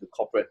moved into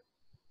corporate,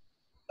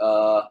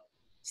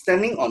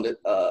 standing on the,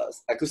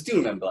 I could still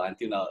remember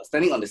until now,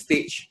 standing on the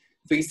stage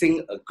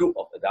facing a group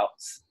of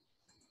adults.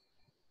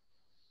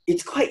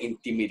 It's quite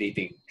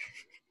intimidating.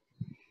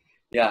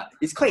 Yeah,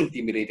 it's quite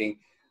intimidating.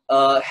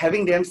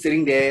 Having them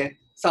sitting there,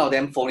 some of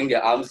them folding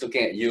their arms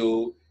looking at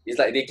you, it's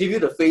like they give you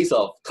the face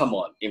of, come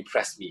on,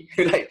 impress me.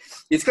 Like,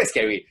 it's quite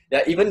scary.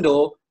 Yeah, even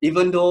though it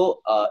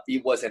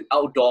was an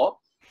outdoor,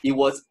 it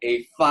was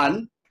a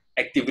fun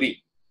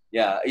activity.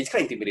 Yeah, it's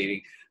quite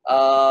intimidating.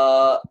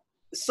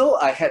 So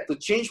I had to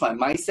change my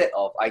mindset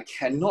of, I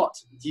cannot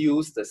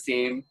use the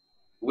same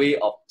way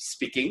of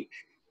speaking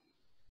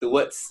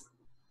towards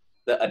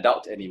the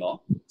adult anymore.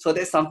 So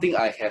that's something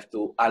I have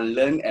to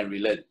unlearn and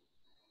relearn.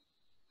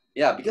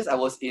 Yeah, because I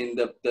was in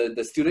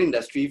the student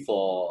industry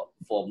for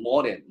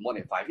more than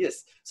 5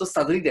 years. So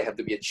suddenly there have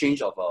to be a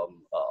change of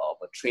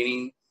a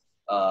training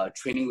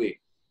way.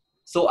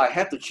 So I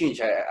have to change.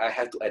 I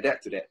have to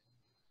adapt to that.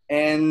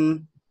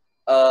 And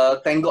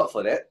thank God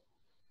for that.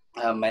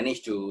 I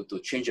managed to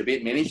change a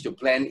bit, managed to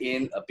plan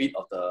in a bit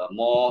of the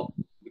more,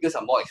 because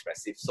I'm more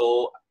expressive.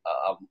 So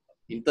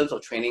in terms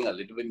of training, a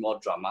little bit more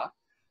drama.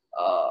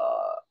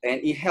 And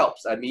it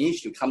helps. I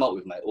managed to come up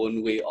with my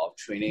own way of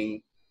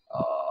training,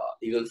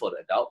 even for the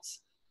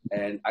adults.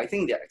 And I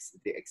think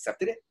they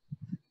accepted it.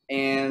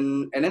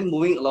 And then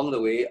moving along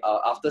the way,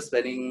 after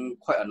spending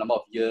quite a number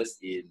of years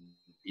in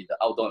the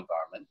outdoor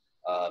environment,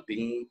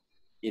 being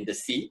in the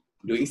sea,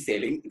 doing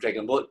sailing,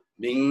 dragon boat,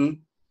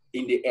 being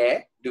in the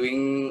air,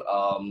 doing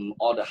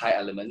all the high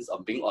elements,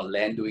 of being on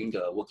land, doing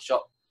the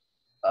workshop.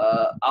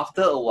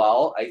 After a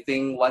while, I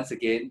think once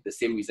again, the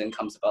same reason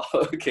comes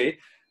about, okay?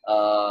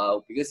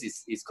 Because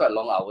it's quite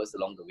long hours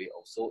along the way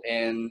also.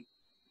 And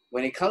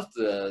when it comes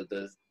to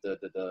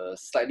the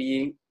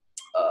slightly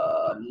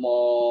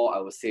more, I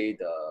would say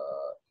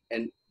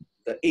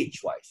the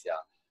age-wise,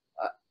 yeah.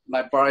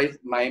 My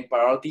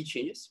priority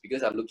changes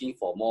because I'm looking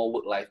for more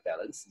work-life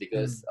balance,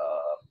 because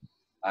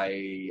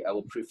I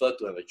would prefer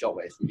to have a job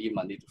where it's really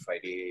Monday to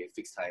Friday,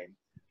 fixed time.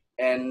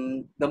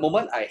 And the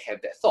moment I have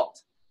that thought,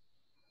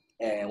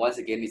 and once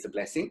again, it's a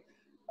blessing,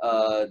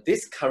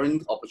 this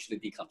current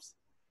opportunity comes.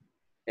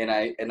 And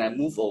I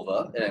move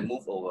over, and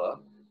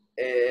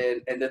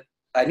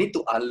I need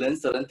to unlearn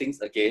certain things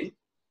again,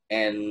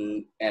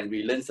 and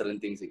relearn certain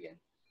things again,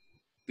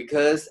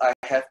 because I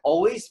have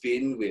always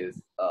been with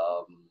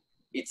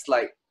it's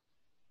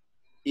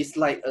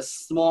like a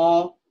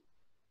small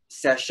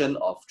session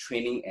of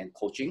training and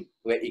coaching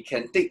where it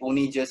can take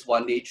only just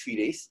 1 day, 3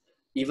 days,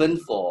 even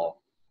for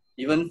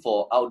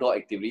outdoor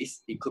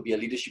activities. It could be a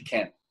leadership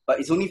camp, but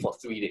it's only for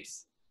 3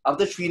 days.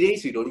 After 3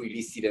 days, we don't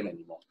really see them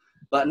anymore.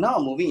 But now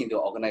I'm moving into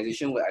an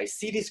organization where I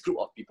see this group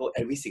of people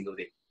every single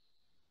day.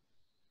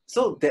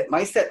 So that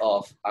mindset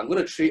of I'm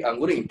going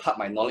to impart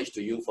my knowledge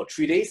to you for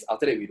 3 days.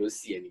 After that, we don't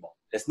see anymore.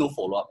 There's no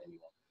follow-up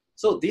anymore.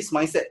 So this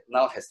mindset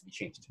now has to be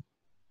changed.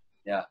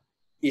 Yeah,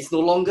 it's no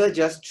longer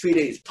just 3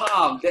 days.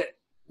 Pam, that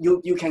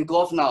you can go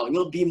off now.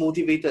 Be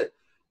motivated.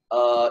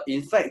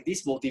 In fact,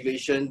 this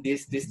motivation,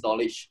 this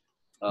knowledge,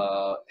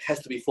 has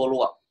to be follow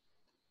up.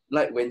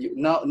 Like when you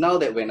now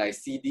that when I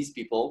see these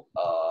people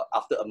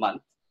after a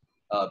month,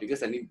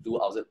 because I need to do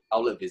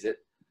outlet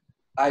visit,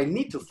 I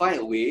need to find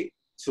a way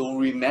to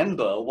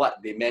remember what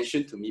they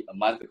mentioned to me a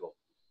month ago,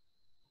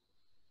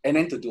 and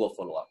then to do a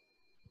follow up.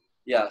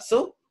 Yeah,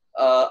 so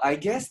I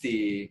guess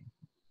the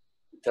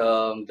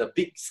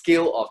big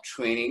scale of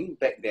training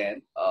back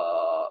then,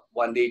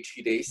 1 day,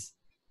 3 days,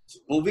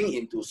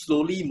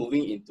 slowly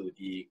moving into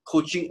the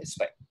coaching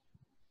aspect.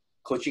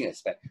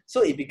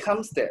 So it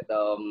becomes that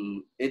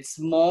it's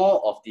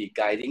more of the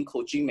guiding,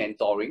 coaching,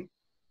 mentoring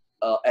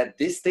at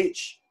this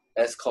stage,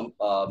 as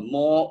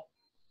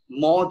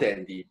more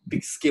than the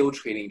big scale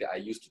training that I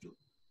used to do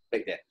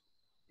back then.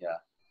 Yeah.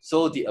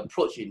 So the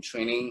approach in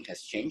training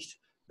has changed.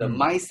 The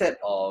mindset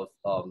of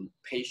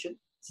patience,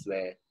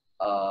 where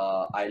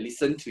I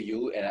listen to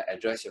you and I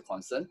address your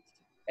concern,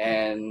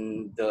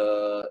 and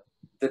the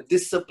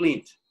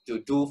discipline to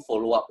do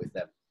follow up with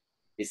them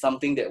is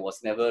something that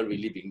was never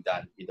really being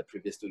done in the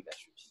previous two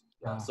industries.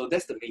 Yeah. So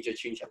that's the major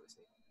change, I would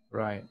say.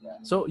 Right. Yeah.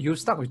 So you've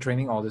stuck with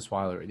training all this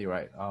while already,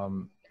 right?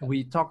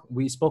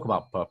 We spoke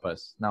about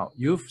purpose. Now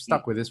you've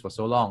stuck with this for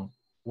so long.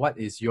 What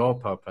is your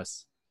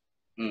purpose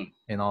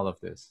in all of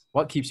this?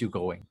 What keeps you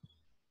going?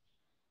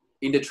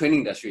 In the training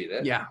industry, is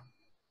it? Yeah.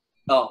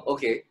 Oh,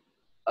 okay.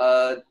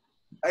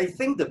 I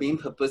think the main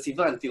purpose,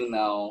 even until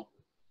now,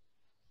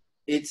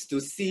 it's to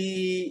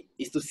see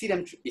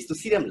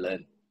them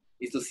learn.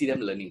 It's to see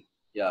them learning.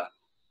 Yeah.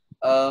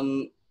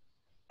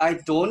 I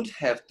don't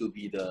have to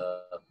be the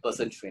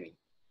person training.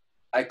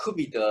 I could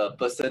be the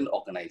person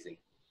organizing.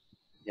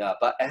 Yeah,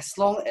 but as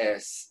long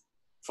as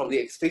from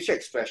the facial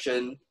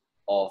expression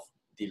of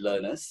the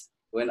learners,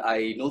 when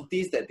I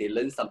notice that they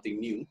learn something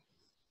new,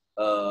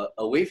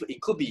 away from,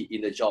 it could be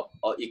in the job,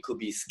 or it could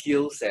be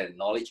skills and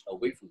knowledge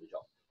away from the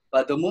job.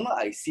 But the moment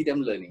I see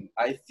them learning,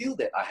 I feel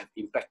that I have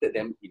impacted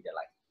them in their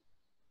life,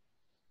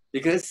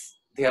 because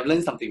they have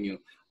learned something new.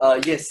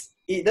 Yes,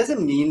 it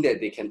doesn't mean that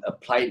they can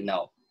apply it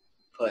now,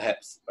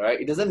 perhaps, right?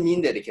 It doesn't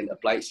mean that they can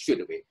apply it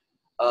straight away.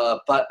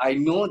 But I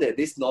know that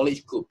this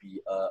knowledge could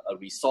be a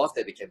resource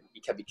that it can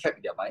be kept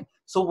in their mind.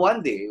 So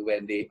one day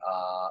when they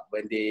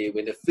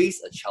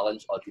face a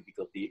challenge or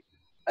difficulty,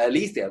 at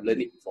least they have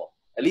learned it before.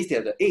 At least they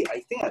have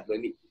I think I've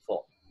learned it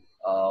before.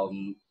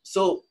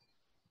 So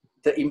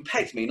the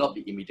impact may not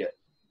be immediate,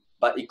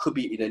 but it could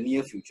be in the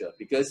near future.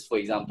 Because, for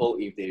example,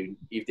 if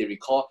they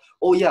recall,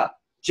 oh yeah,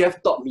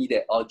 Jeff taught me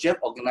that, or Jeff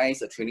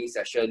organized a training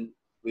session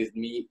with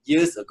me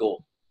years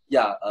ago.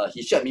 Yeah,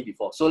 he shared me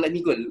before. So let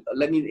me go.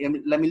 Let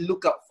me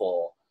look up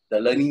for the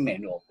learning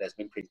manual that's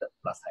been printed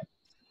last time.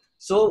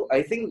 So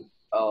I think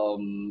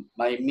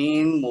my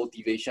main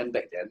motivation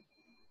back then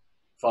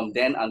from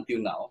then until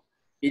now,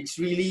 it's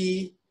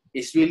really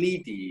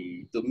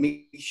to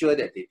make sure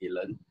that they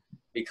learn,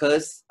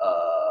 because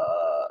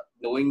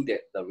knowing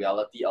that the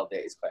reality out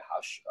there is quite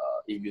harsh.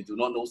 If you do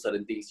not know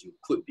certain things, you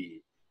could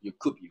be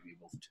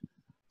removed.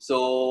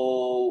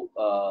 So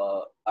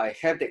I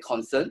have that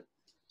concern.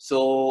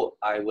 So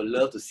I would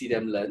love to see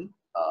them learn,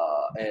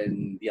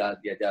 and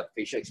their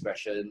facial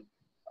expression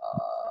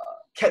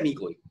kept me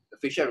going. The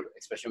facial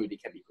expression really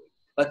kept me going.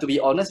 But to be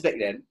honest back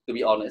then,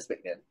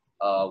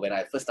 when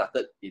I first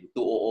started in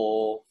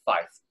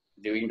 2005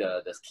 during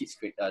the kids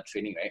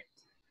training, right?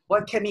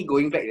 What kept me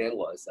going back then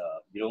was,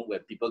 when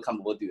people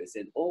come over to you and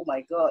say, "Oh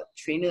my God,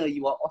 trainer,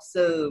 you are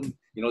awesome."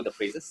 You know the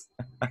phrases.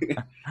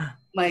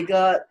 My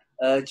God,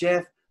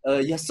 Jeff,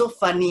 you're so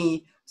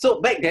funny.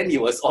 So back then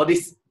it was all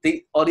these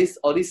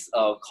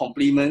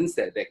compliments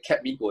that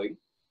kept me going.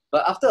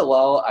 But after a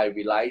while, I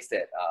realized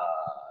that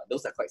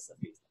those are quite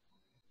surface.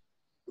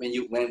 When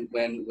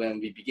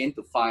we begin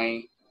to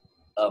find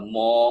a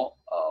more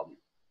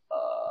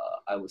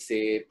I would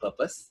say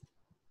purpose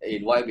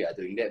in why we are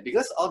doing that,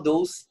 because all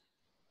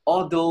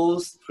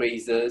those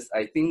phrases,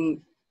 I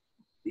think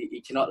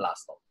it cannot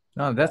last long.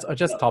 No, that's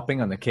just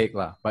topping on the cake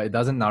lah, but it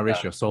doesn't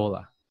nourish your soul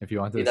lah, if you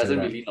want to say that. It doesn't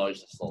really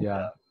nourish the soul.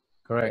 Yeah.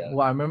 Correct. Yeah.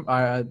 Well, I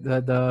remember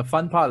the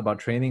fun part about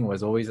training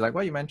was always like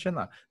what you mentioned,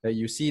 that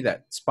you see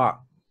that spark,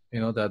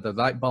 the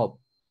light bulb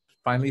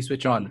finally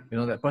switch on,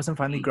 that person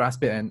finally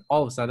grasp it, and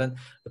all of a sudden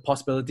the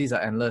possibilities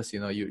are endless.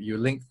 You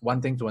link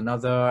one thing to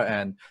another,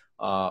 and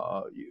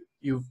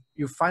you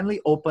finally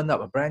opened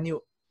up a brand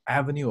new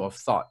avenue of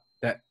thought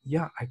that,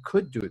 yeah, I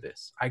could do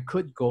this. I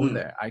could go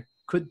there. I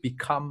could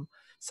become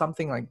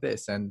something like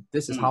this, and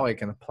this is how I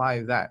can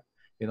apply that.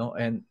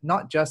 And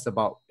not just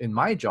about in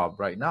my job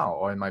right now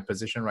or in my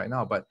position right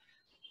now, but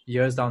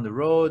years down the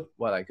road,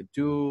 what I could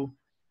do.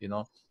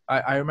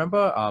 I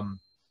remember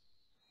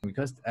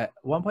because at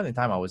one point in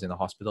time I was in the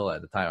hospital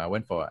at the time. I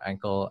went for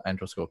ankle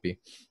arthroscopy.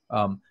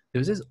 There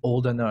was this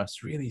older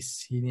nurse, really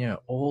senior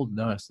old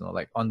nurse,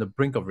 like on the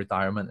brink of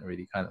retirement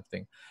already, kind of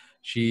thing.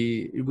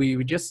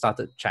 We just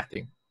started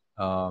chatting,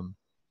 and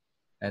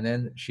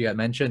then she had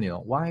mentioned,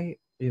 why,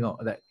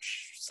 that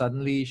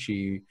suddenly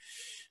she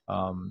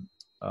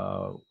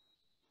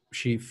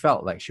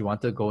felt like she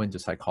wanted to go into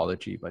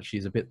psychology, but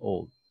she's a bit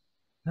old.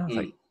 And I was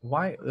like,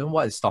 why? Then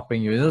what is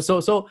stopping you?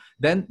 So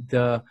then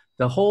the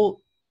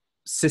whole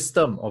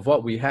system of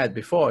what we had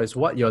before is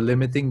what your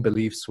limiting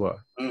beliefs were,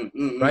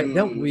 right?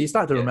 Then we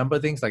start to remember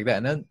things like that,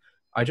 and then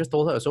I just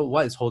told her, so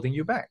what is holding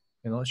you back?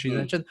 She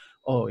mentioned,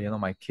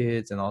 my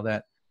kids and all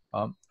that.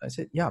 I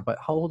said, yeah, but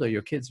how old are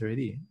your kids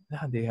already?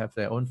 Yeah, they have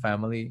their own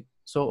family.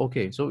 So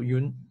okay, so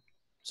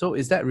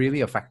is that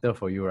really a factor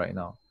for you right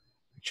now?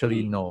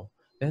 Actually, no.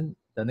 Then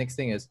the next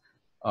thing is,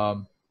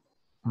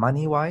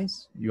 money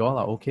wise, you all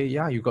are okay.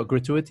 Yeah, you got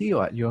gratuity,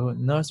 or you're a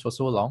nurse for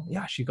so long.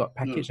 Yeah, she got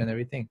package and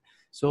everything.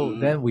 So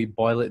then we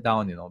boil it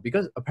down,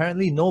 because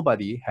apparently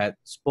nobody had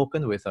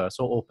spoken with her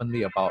so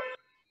openly about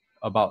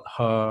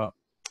her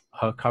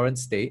current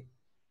state,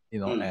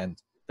 and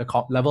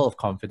the level of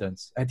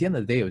confidence. At the end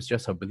of the day, it was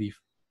just her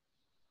belief.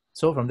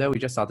 So from there, we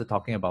just started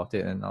talking about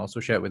it, and I also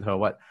shared with her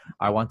what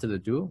I wanted to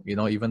do.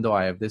 Even though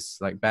I have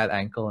this like bad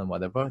ankle and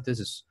whatever,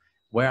 this is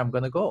where I'm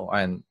gonna go.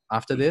 And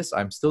after this,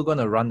 I'm still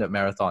gonna run the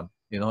marathon.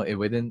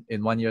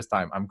 In 1 year's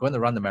time, I'm going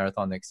to run the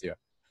marathon next year.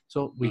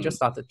 So we just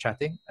started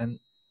chatting, and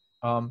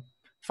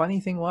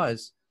funny thing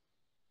was,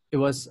 it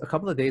was a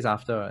couple of days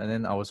after, and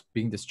then I was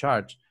being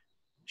discharged.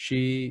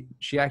 She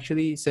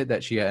actually said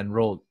that she had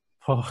enrolled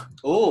for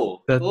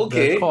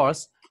the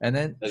course, and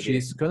then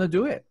she's gonna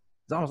do it.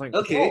 So I was like,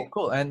 okay,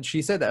 cool. And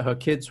she said that her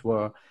kids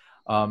were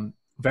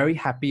very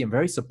happy and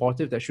very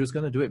supportive that she was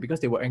gonna do it,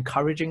 because they were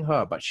encouraging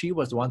her, but she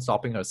was the one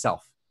stopping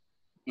herself.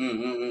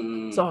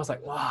 So I was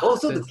like, wow. Oh,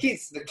 so the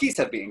kids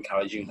have been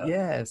encouraging her.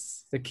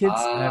 Yes, the kids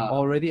have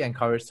already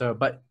encouraged her,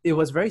 but it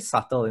was very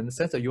subtle in the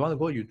sense that you want to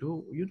go, you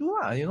do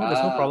lah. There's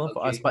no problem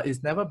for us. But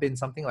it's never been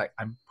something like,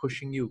 I'm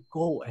pushing you,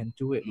 go and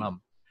do it,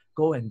 mom,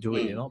 go and do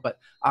it. But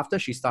after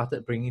she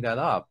started bringing that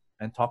up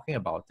and talking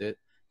about it,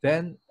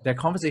 then their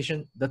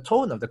conversation, the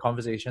tone of the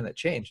conversation had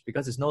changed,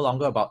 because it's no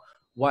longer about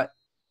what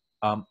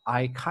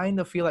I kind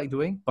of feel like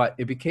doing, but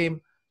it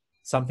became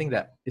something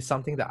that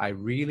I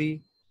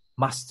really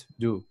must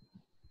do.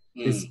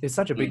 It's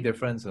such a big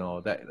difference,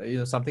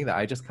 that something that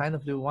I just kind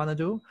of want to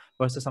do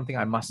versus something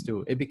I must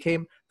do. It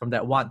became from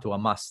that want to a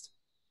must.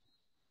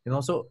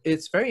 So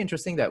it's very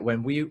interesting that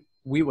when we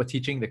were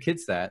teaching the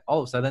kids that, all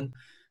of a sudden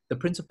the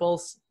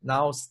principles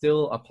now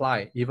still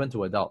apply even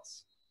to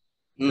adults.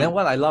 Then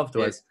what I loved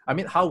was,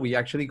 how we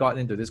actually got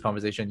into this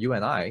conversation, you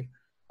and I,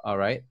 all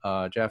right,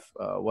 Jeff,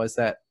 was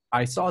that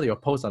I saw your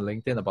post on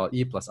LinkedIn about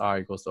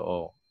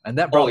E+R=O. And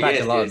that brought back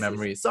a lot of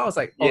memories. So I was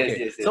like,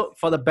 okay. So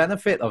for the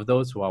benefit of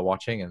those who are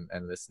watching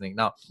and listening,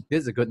 now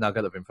this is a good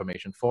nugget of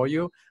information for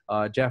you.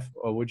 Jeff,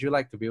 would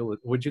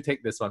you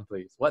take this one,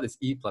 please? What is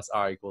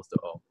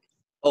E+R=O?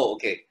 Oh,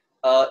 okay.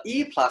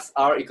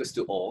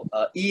 E+R=O.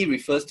 E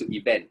refers to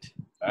event,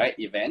 right?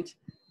 Event.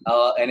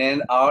 And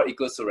then R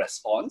equals to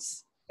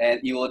response.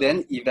 And it will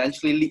then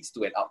eventually leads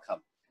to an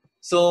outcome.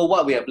 So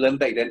what we have learned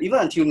back then, even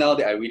until now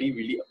that I really,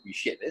 really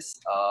appreciate this,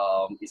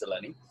 is a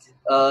learning.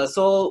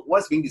 So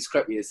what's being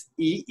described is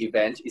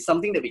event is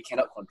something that we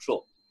cannot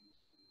control.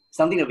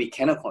 Something that we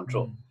cannot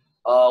control.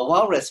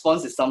 While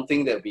response is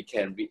something that we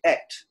can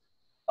react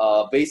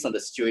based on the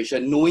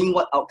situation, knowing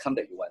what outcome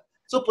that you want.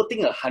 So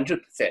putting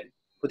 100%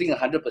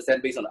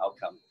 based on the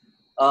outcome.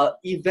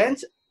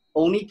 Event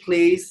only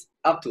plays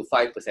up to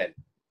 5%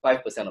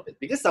 of it,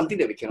 because something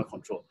that we cannot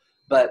control.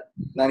 But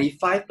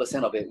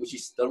 95% of it, which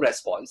is the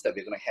response that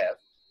we're going to have,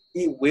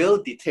 it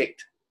will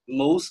detect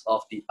most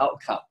of the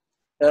outcome.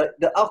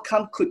 The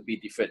outcome could be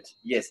different.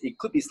 Yes, it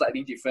could be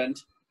slightly different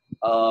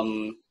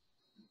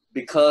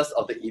because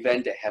of the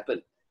event that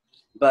happened.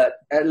 But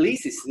at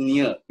least it's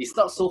near. It's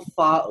not so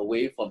far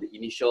away from the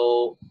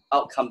initial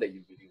outcome that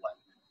you really want.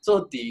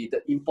 So the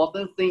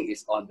important thing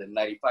is on the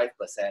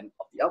 95%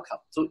 of the outcome.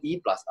 So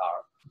E plus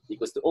R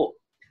equals to O.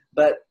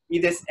 But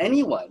if there's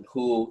anyone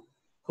who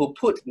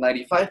put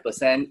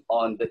 95%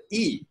 on the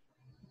E,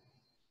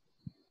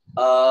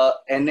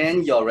 and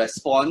then your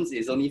response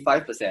is only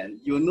 5%,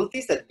 you'll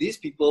notice that these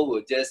people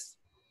will just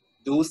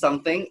do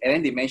something and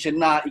then they mention,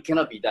 nah, it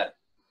cannot be done.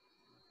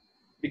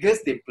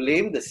 Because they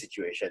blame the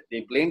situation.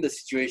 They blame the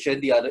situation.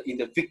 They are in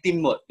the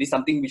victim mode. This is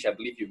something which I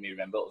believe you may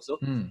remember also.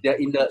 They're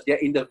in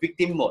the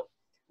victim mode,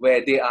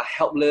 where they are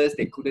helpless.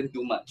 They couldn't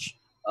do much.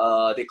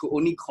 They could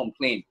only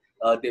complain.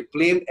 They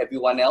blame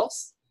everyone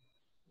else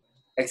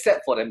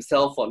except for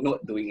themselves for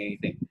not doing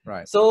anything.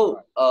 Right.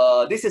 So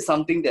this is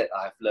something that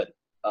I've learned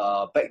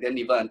back then,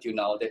 even until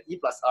now, that E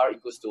plus R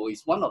equals to O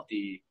is one of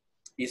the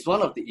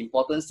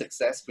important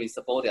success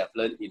principle that I've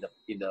learned in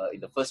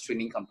the first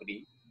training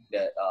company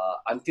that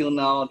until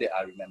now that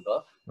I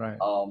remember. Right.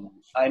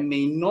 I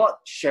may not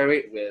share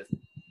it with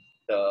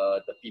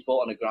the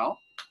people on the ground,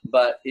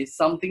 but it's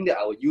something that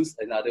I would use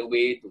another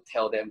way to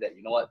tell them that,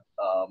 you know what,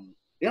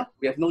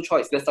 we have no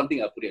choice. That's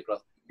something I put it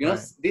across. You know,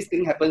 this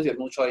thing happens, we have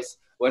no choice.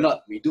 Why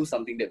not? We do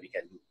something that we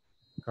can do.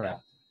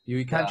 Correct. Yeah.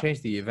 You can't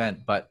change the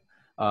event, but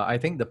I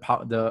think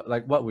the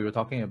like what we were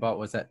talking about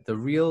was that the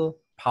real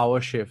power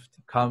shift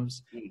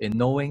comes in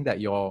knowing that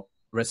your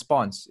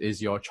response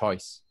is your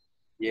choice.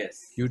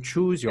 Yes. You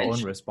choose your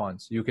own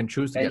response. You can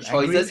choose to get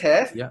choices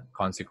angry.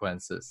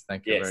 Consequences.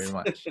 Thank you very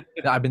much.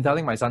 I've been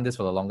telling my son this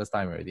for the longest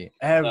time already.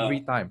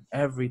 Every time,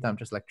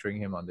 just lecturing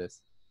him on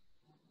this.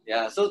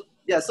 So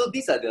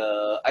these are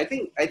the, I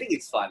think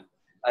it's fun.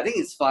 I think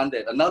it's fun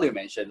that now they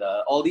mentioned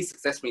all these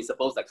success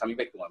principles are coming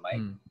back to my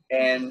mind.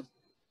 And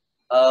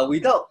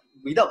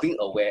without being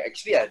aware,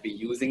 actually I've been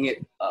using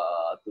it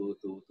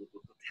to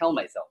tell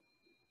myself.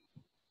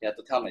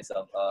 To tell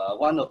myself.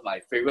 One of my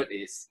favorite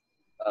is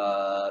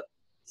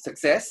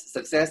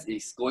success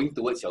is going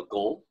towards your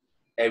goal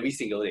every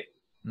single day.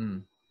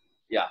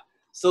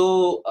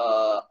 So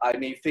I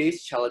may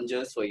face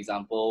challenges, for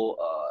example,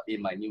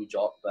 in my new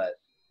job, but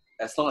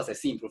as long as I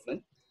see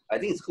improvement, I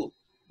think it's cool.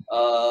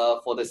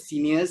 For the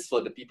seniors,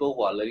 for the people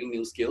who are learning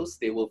new skills,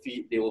 they will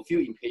feel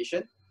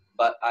impatient,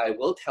 but I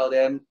will tell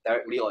them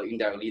directly or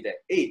indirectly that,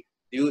 hey,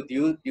 do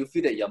you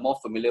feel that you're more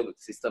familiar with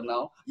the system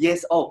now?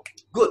 Yes. Oh,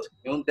 good.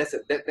 You know, that's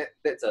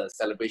a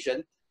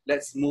celebration.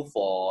 Let's move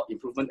for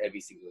improvement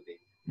every single day.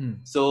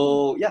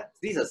 So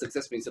these are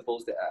success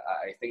principles that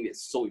I think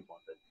is so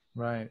important.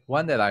 Right.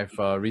 One that I've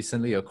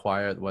recently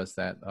acquired was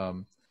that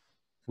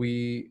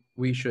we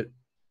should,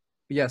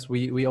 yes,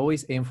 we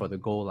always aim for the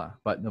goal,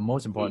 but the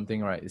most important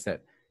thing, right, is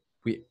that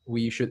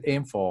we should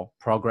aim for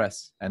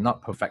progress and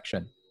not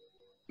perfection.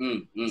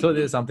 So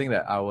this is something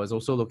that I was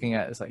also looking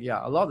at. It's like,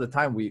 a lot of the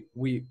time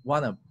we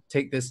want to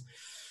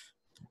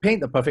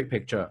paint the perfect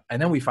picture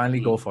and then we finally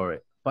go for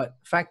it. But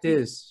fact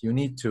is, you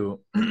need to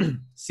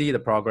see the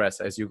progress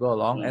as you go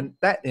along. And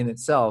that in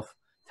itself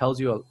tells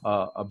you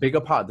a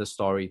bigger part of the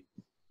story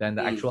than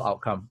the actual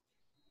outcome.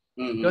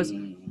 Because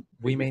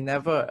we may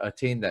never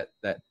attain that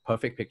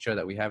perfect picture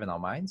that we have in our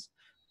minds,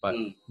 but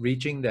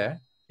reaching there,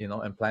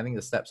 and planning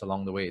the steps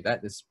along the way,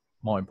 that is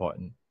more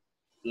important.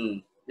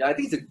 I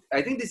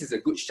think this is a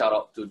good shout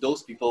out to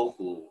those people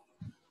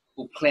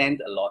who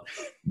planned a lot.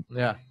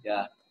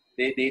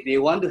 They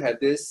want to have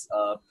this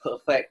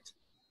perfect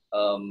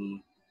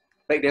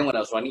back then when I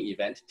was running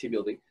event, team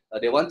building,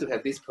 they want to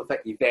have this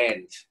perfect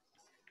event.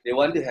 They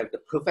want to have the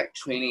perfect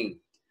training.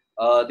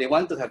 They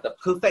want to have the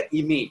perfect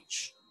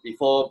image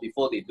before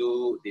they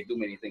do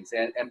many things.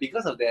 And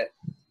because of that,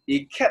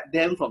 it kept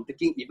them from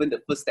taking even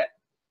the first step.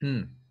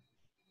 And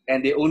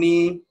they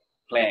only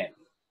plan.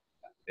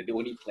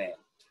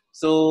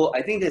 So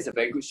I think there's a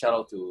very good shout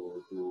out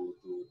to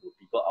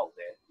people out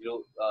there.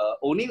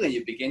 Only when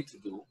you begin to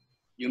do,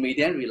 you may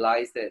then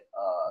realize that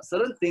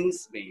certain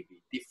things may be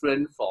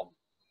different from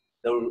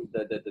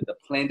the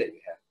plan that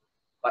you have.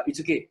 But it's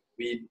okay.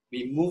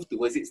 We move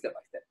towards it step by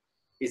step.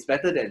 It's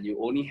better than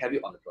you only have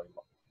it on the drawing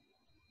board.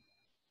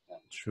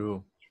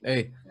 True.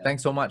 Hey,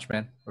 thanks so much,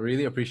 man. I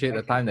really appreciate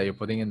the time that you're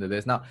putting into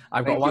this. Now,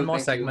 I've got one more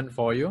segment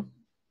for you,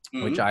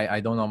 which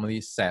I don't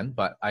normally send,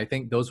 but I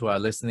think those who are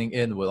listening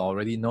in will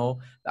already know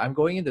that I'm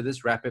going into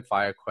this rapid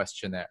fire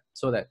questionnaire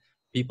so that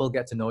people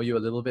get to know you a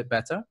little bit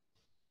better.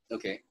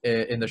 Okay.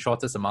 In the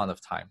shortest amount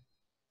of time.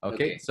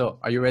 Okay, so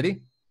are you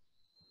ready?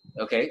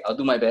 Okay, I'll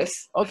do my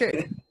best.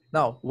 Okay.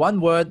 Now,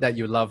 one word that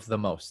you love the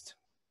most.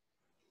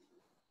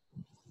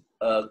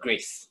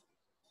 Grace.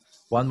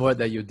 One word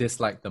that you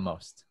dislike the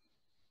most.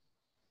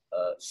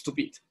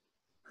 Stupid.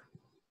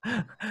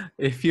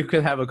 If you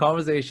could have a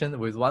conversation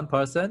with one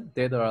person,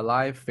 dead or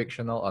alive,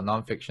 fictional or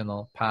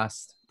non-fictional,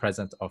 past,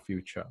 present, or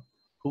future,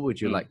 who would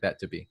you like that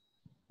to be?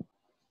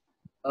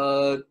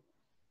 I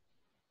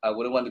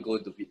wouldn't want to go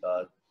to be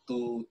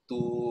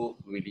too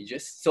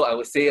religious, so I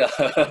would say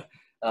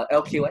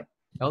LKY.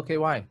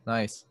 LKY,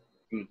 nice.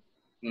 Mm.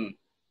 Mm.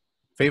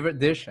 Favorite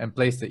dish and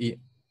place to eat?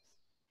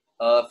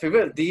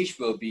 Favorite dish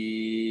will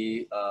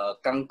be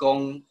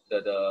kangkong,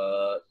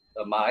 the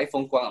Mahai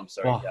Fong Guang. I'm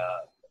sorry. Wow. Yeah,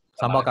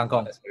 Sambal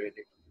kangkong. That's very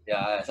big.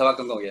 Yeah, sambal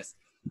kangkong. Yes.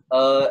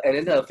 And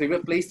then the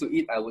favorite place to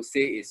eat, I would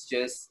say, is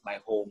just my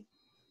home.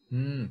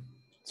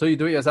 So you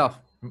do it yourself?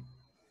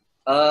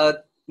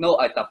 No,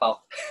 I tapao.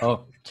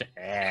 Oh,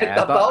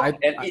 Tapao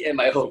and eat at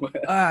my home.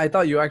 I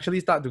thought you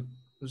actually started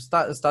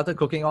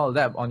cooking all of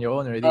that on your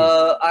own already.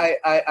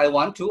 I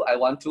want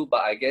to,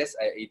 but I guess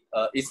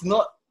it's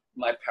not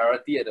my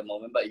priority at the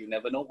moment. But you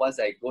never know. Once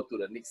I go to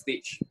the next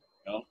stage,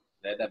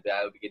 then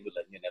I will begin to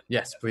learn. You never know.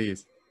 Yes,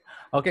 please.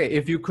 Okay,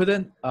 if you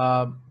couldn't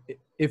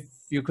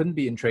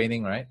be in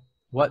training, right?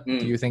 What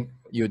do you think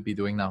you would be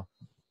doing now?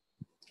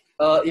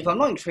 If I'm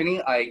not in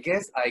training, I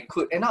guess I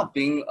could end up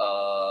being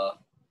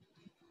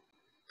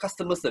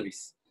customer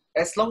service,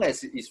 as long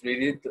as it's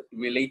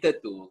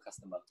related to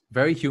customer.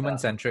 Very human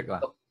centric,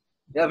 lah.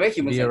 Yeah, very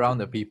human. Be around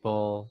the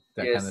people,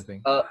 that kind of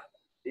thing.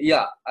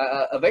 Yeah,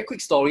 a very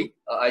quick story.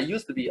 I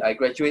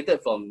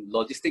graduated from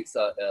logistics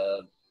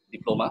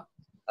diploma.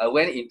 I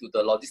went into the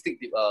logistic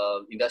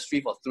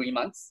industry for 3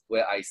 months,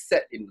 where I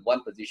sat in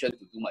one position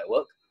to do my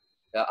work.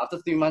 After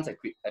 3 months, I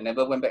quit. I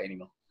never went back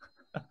anymore.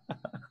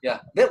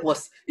 Yeah, that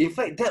was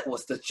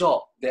the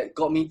job that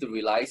got me to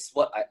realize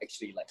what I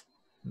actually like.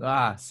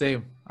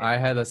 Same. I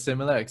had a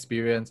similar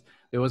experience.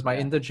 It was my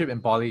internship in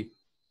poly.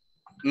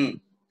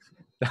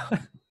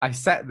 I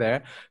sat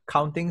there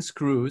counting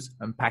screws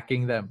and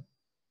packing them.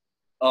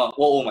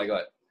 Oh my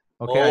God.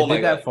 Okay, I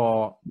did that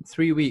for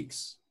 3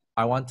 weeks.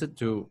 I wanted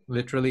to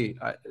literally,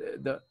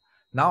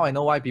 now I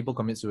know why people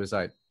commit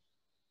suicide.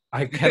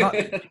 I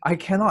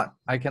cannot,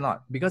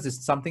 because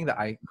it's something that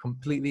I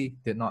completely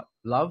did not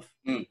love.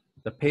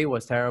 The pay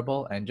was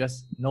terrible and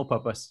just no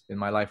purpose in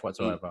my life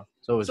whatsoever.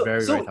 So it was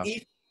very tough.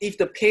 If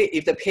the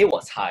pay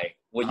was high,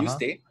 would you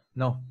stay?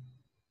 No.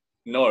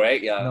 No,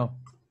 right? Yeah. No,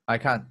 I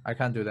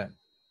can't do that.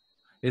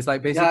 It's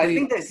like basically. Yeah, I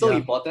think that's so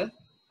important.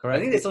 Correct. I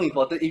think that's so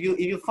important. If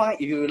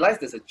you realize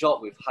there's a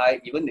job with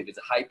high, even if it's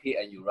a high pay,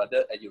 and you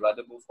rather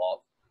move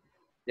off,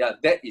 yeah,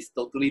 that is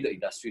totally the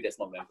industry that's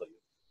not meant for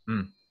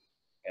you.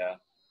 Yeah.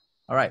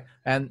 All right.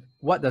 And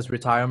what does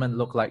retirement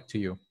look like to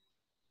you?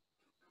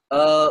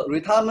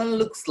 Retirement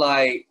looks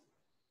like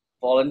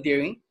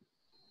volunteering.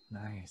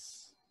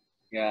 Nice.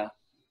 Yeah.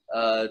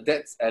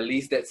 That's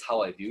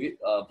how I view it.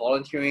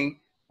 Volunteering.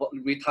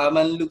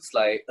 Retirement looks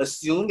like,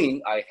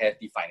 assuming I have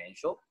the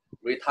financial.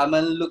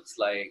 Retirement looks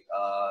like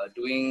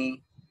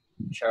doing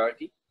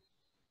charity.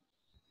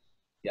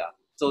 Yeah.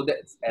 So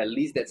that's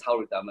how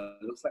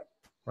retirement looks like.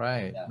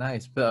 Right. Yeah.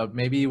 Nice. But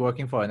maybe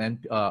working for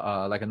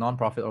like a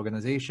non-profit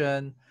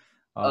organization.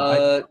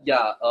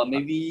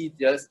 Maybe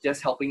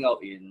just helping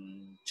out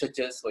in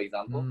churches, for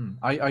example.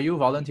 Are you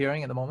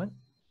volunteering at the moment?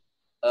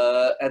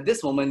 At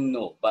this moment,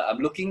 no. But I'm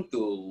looking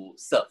to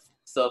serve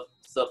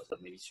the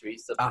ministry,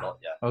 serve the Lord.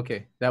 Yeah.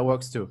 Okay, that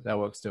works too.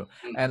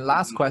 And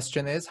last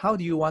question is, how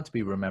do you want to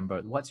be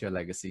remembered? What's your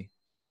legacy?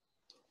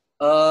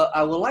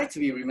 I would like to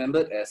be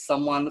remembered as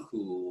someone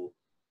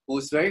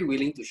who's very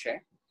willing to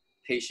share,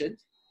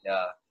 patient.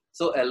 Yeah.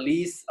 So at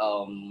least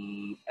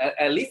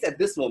at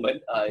this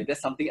moment,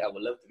 that's something I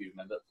would love to be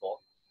remembered for.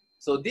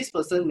 So this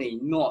person may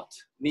not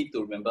need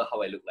to remember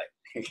how I look like.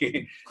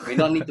 May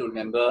not need to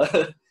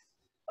remember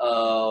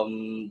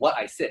what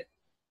I said,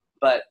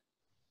 but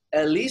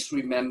at least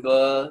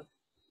remember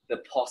the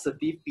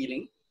positive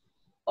feeling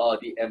or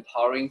the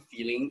empowering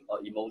feeling or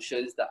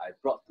emotions that I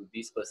brought to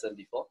this person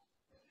before.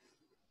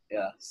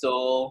 Yeah.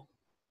 So,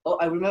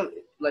 I remember,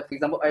 like for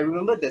example, I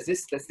remember there's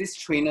this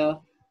trainer.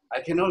 I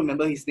cannot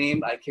remember his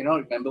name. I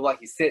cannot remember what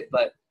he said,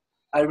 but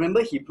I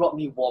remember he brought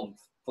me warmth.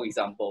 For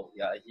example,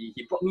 yeah,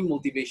 he brought me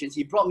motivations.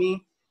 He brought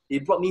me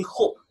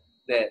hope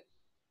that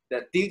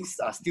things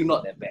are still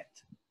not that bad.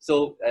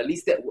 So at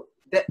least that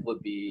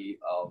would be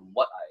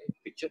what I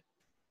pictured.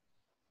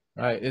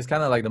 Right, it's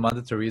kind of like the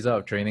Mother Teresa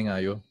of training, are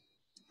you?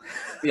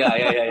 Yeah.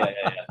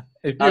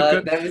 If you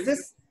could...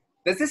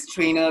 There's this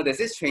trainer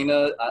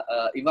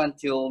even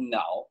until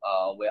now,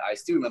 where I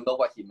still remember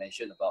what he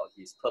mentioned about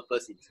his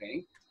purpose in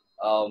training,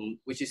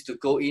 which is to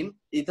go in.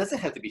 It doesn't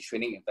have to be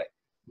training, in fact,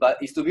 but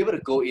it's to be able to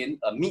go in,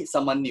 meet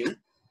someone new,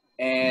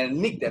 and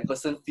make that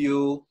person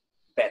feel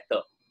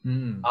better.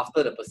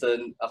 After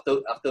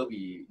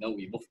we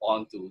move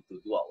on to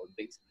do our own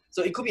things.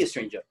 So it could be a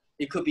stranger,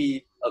 it could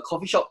be a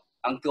coffee shop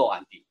uncle or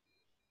auntie,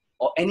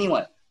 or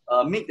anyone.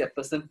 Make that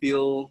person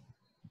feel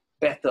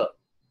better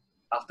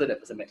after that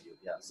person met you.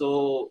 Yeah.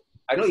 So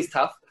I know it's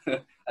tough.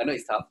 I know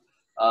it's tough.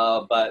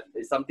 But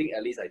it's something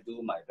at least I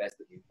do my best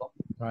to aim for.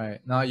 Right.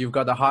 Now you've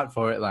got the heart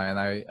for it, like, and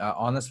I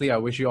honestly, I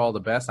wish you all the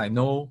best. I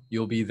know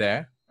you'll be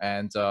there.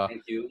 And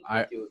Thank you. I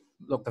Thank you.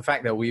 look, the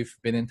fact that we've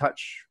been in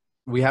touch,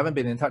 we haven't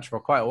been in touch for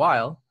quite a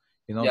while,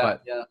 you know, Yeah,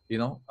 but yeah. you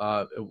know,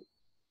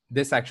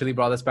 this actually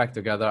brought us back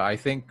together. I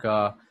think,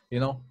 you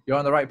know, you're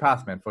on the right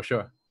path, man, for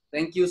sure.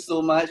 Thank you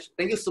so much.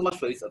 Thank you so much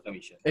for this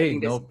affirmation. I Hey,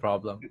 think no that's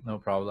problem. No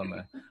problem,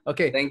 man.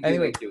 Okay. thank you,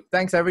 Anyway, thank you.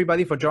 thanks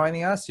everybody for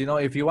joining us. You know,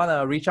 if you want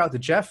to reach out to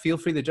Jeff, feel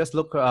free to just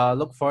look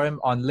for him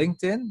on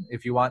LinkedIn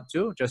if you want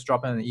to. Just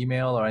drop him an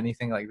email or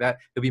anything like that.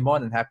 He'll be more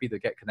than happy to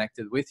get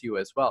connected with you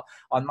as well.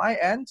 On my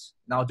end,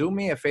 now do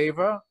me a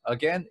favor.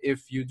 Again,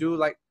 if you do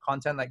like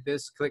content like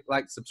this, click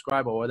like,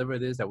 subscribe, or whatever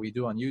it is that we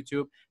do on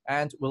YouTube,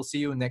 and we'll see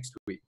you next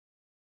week.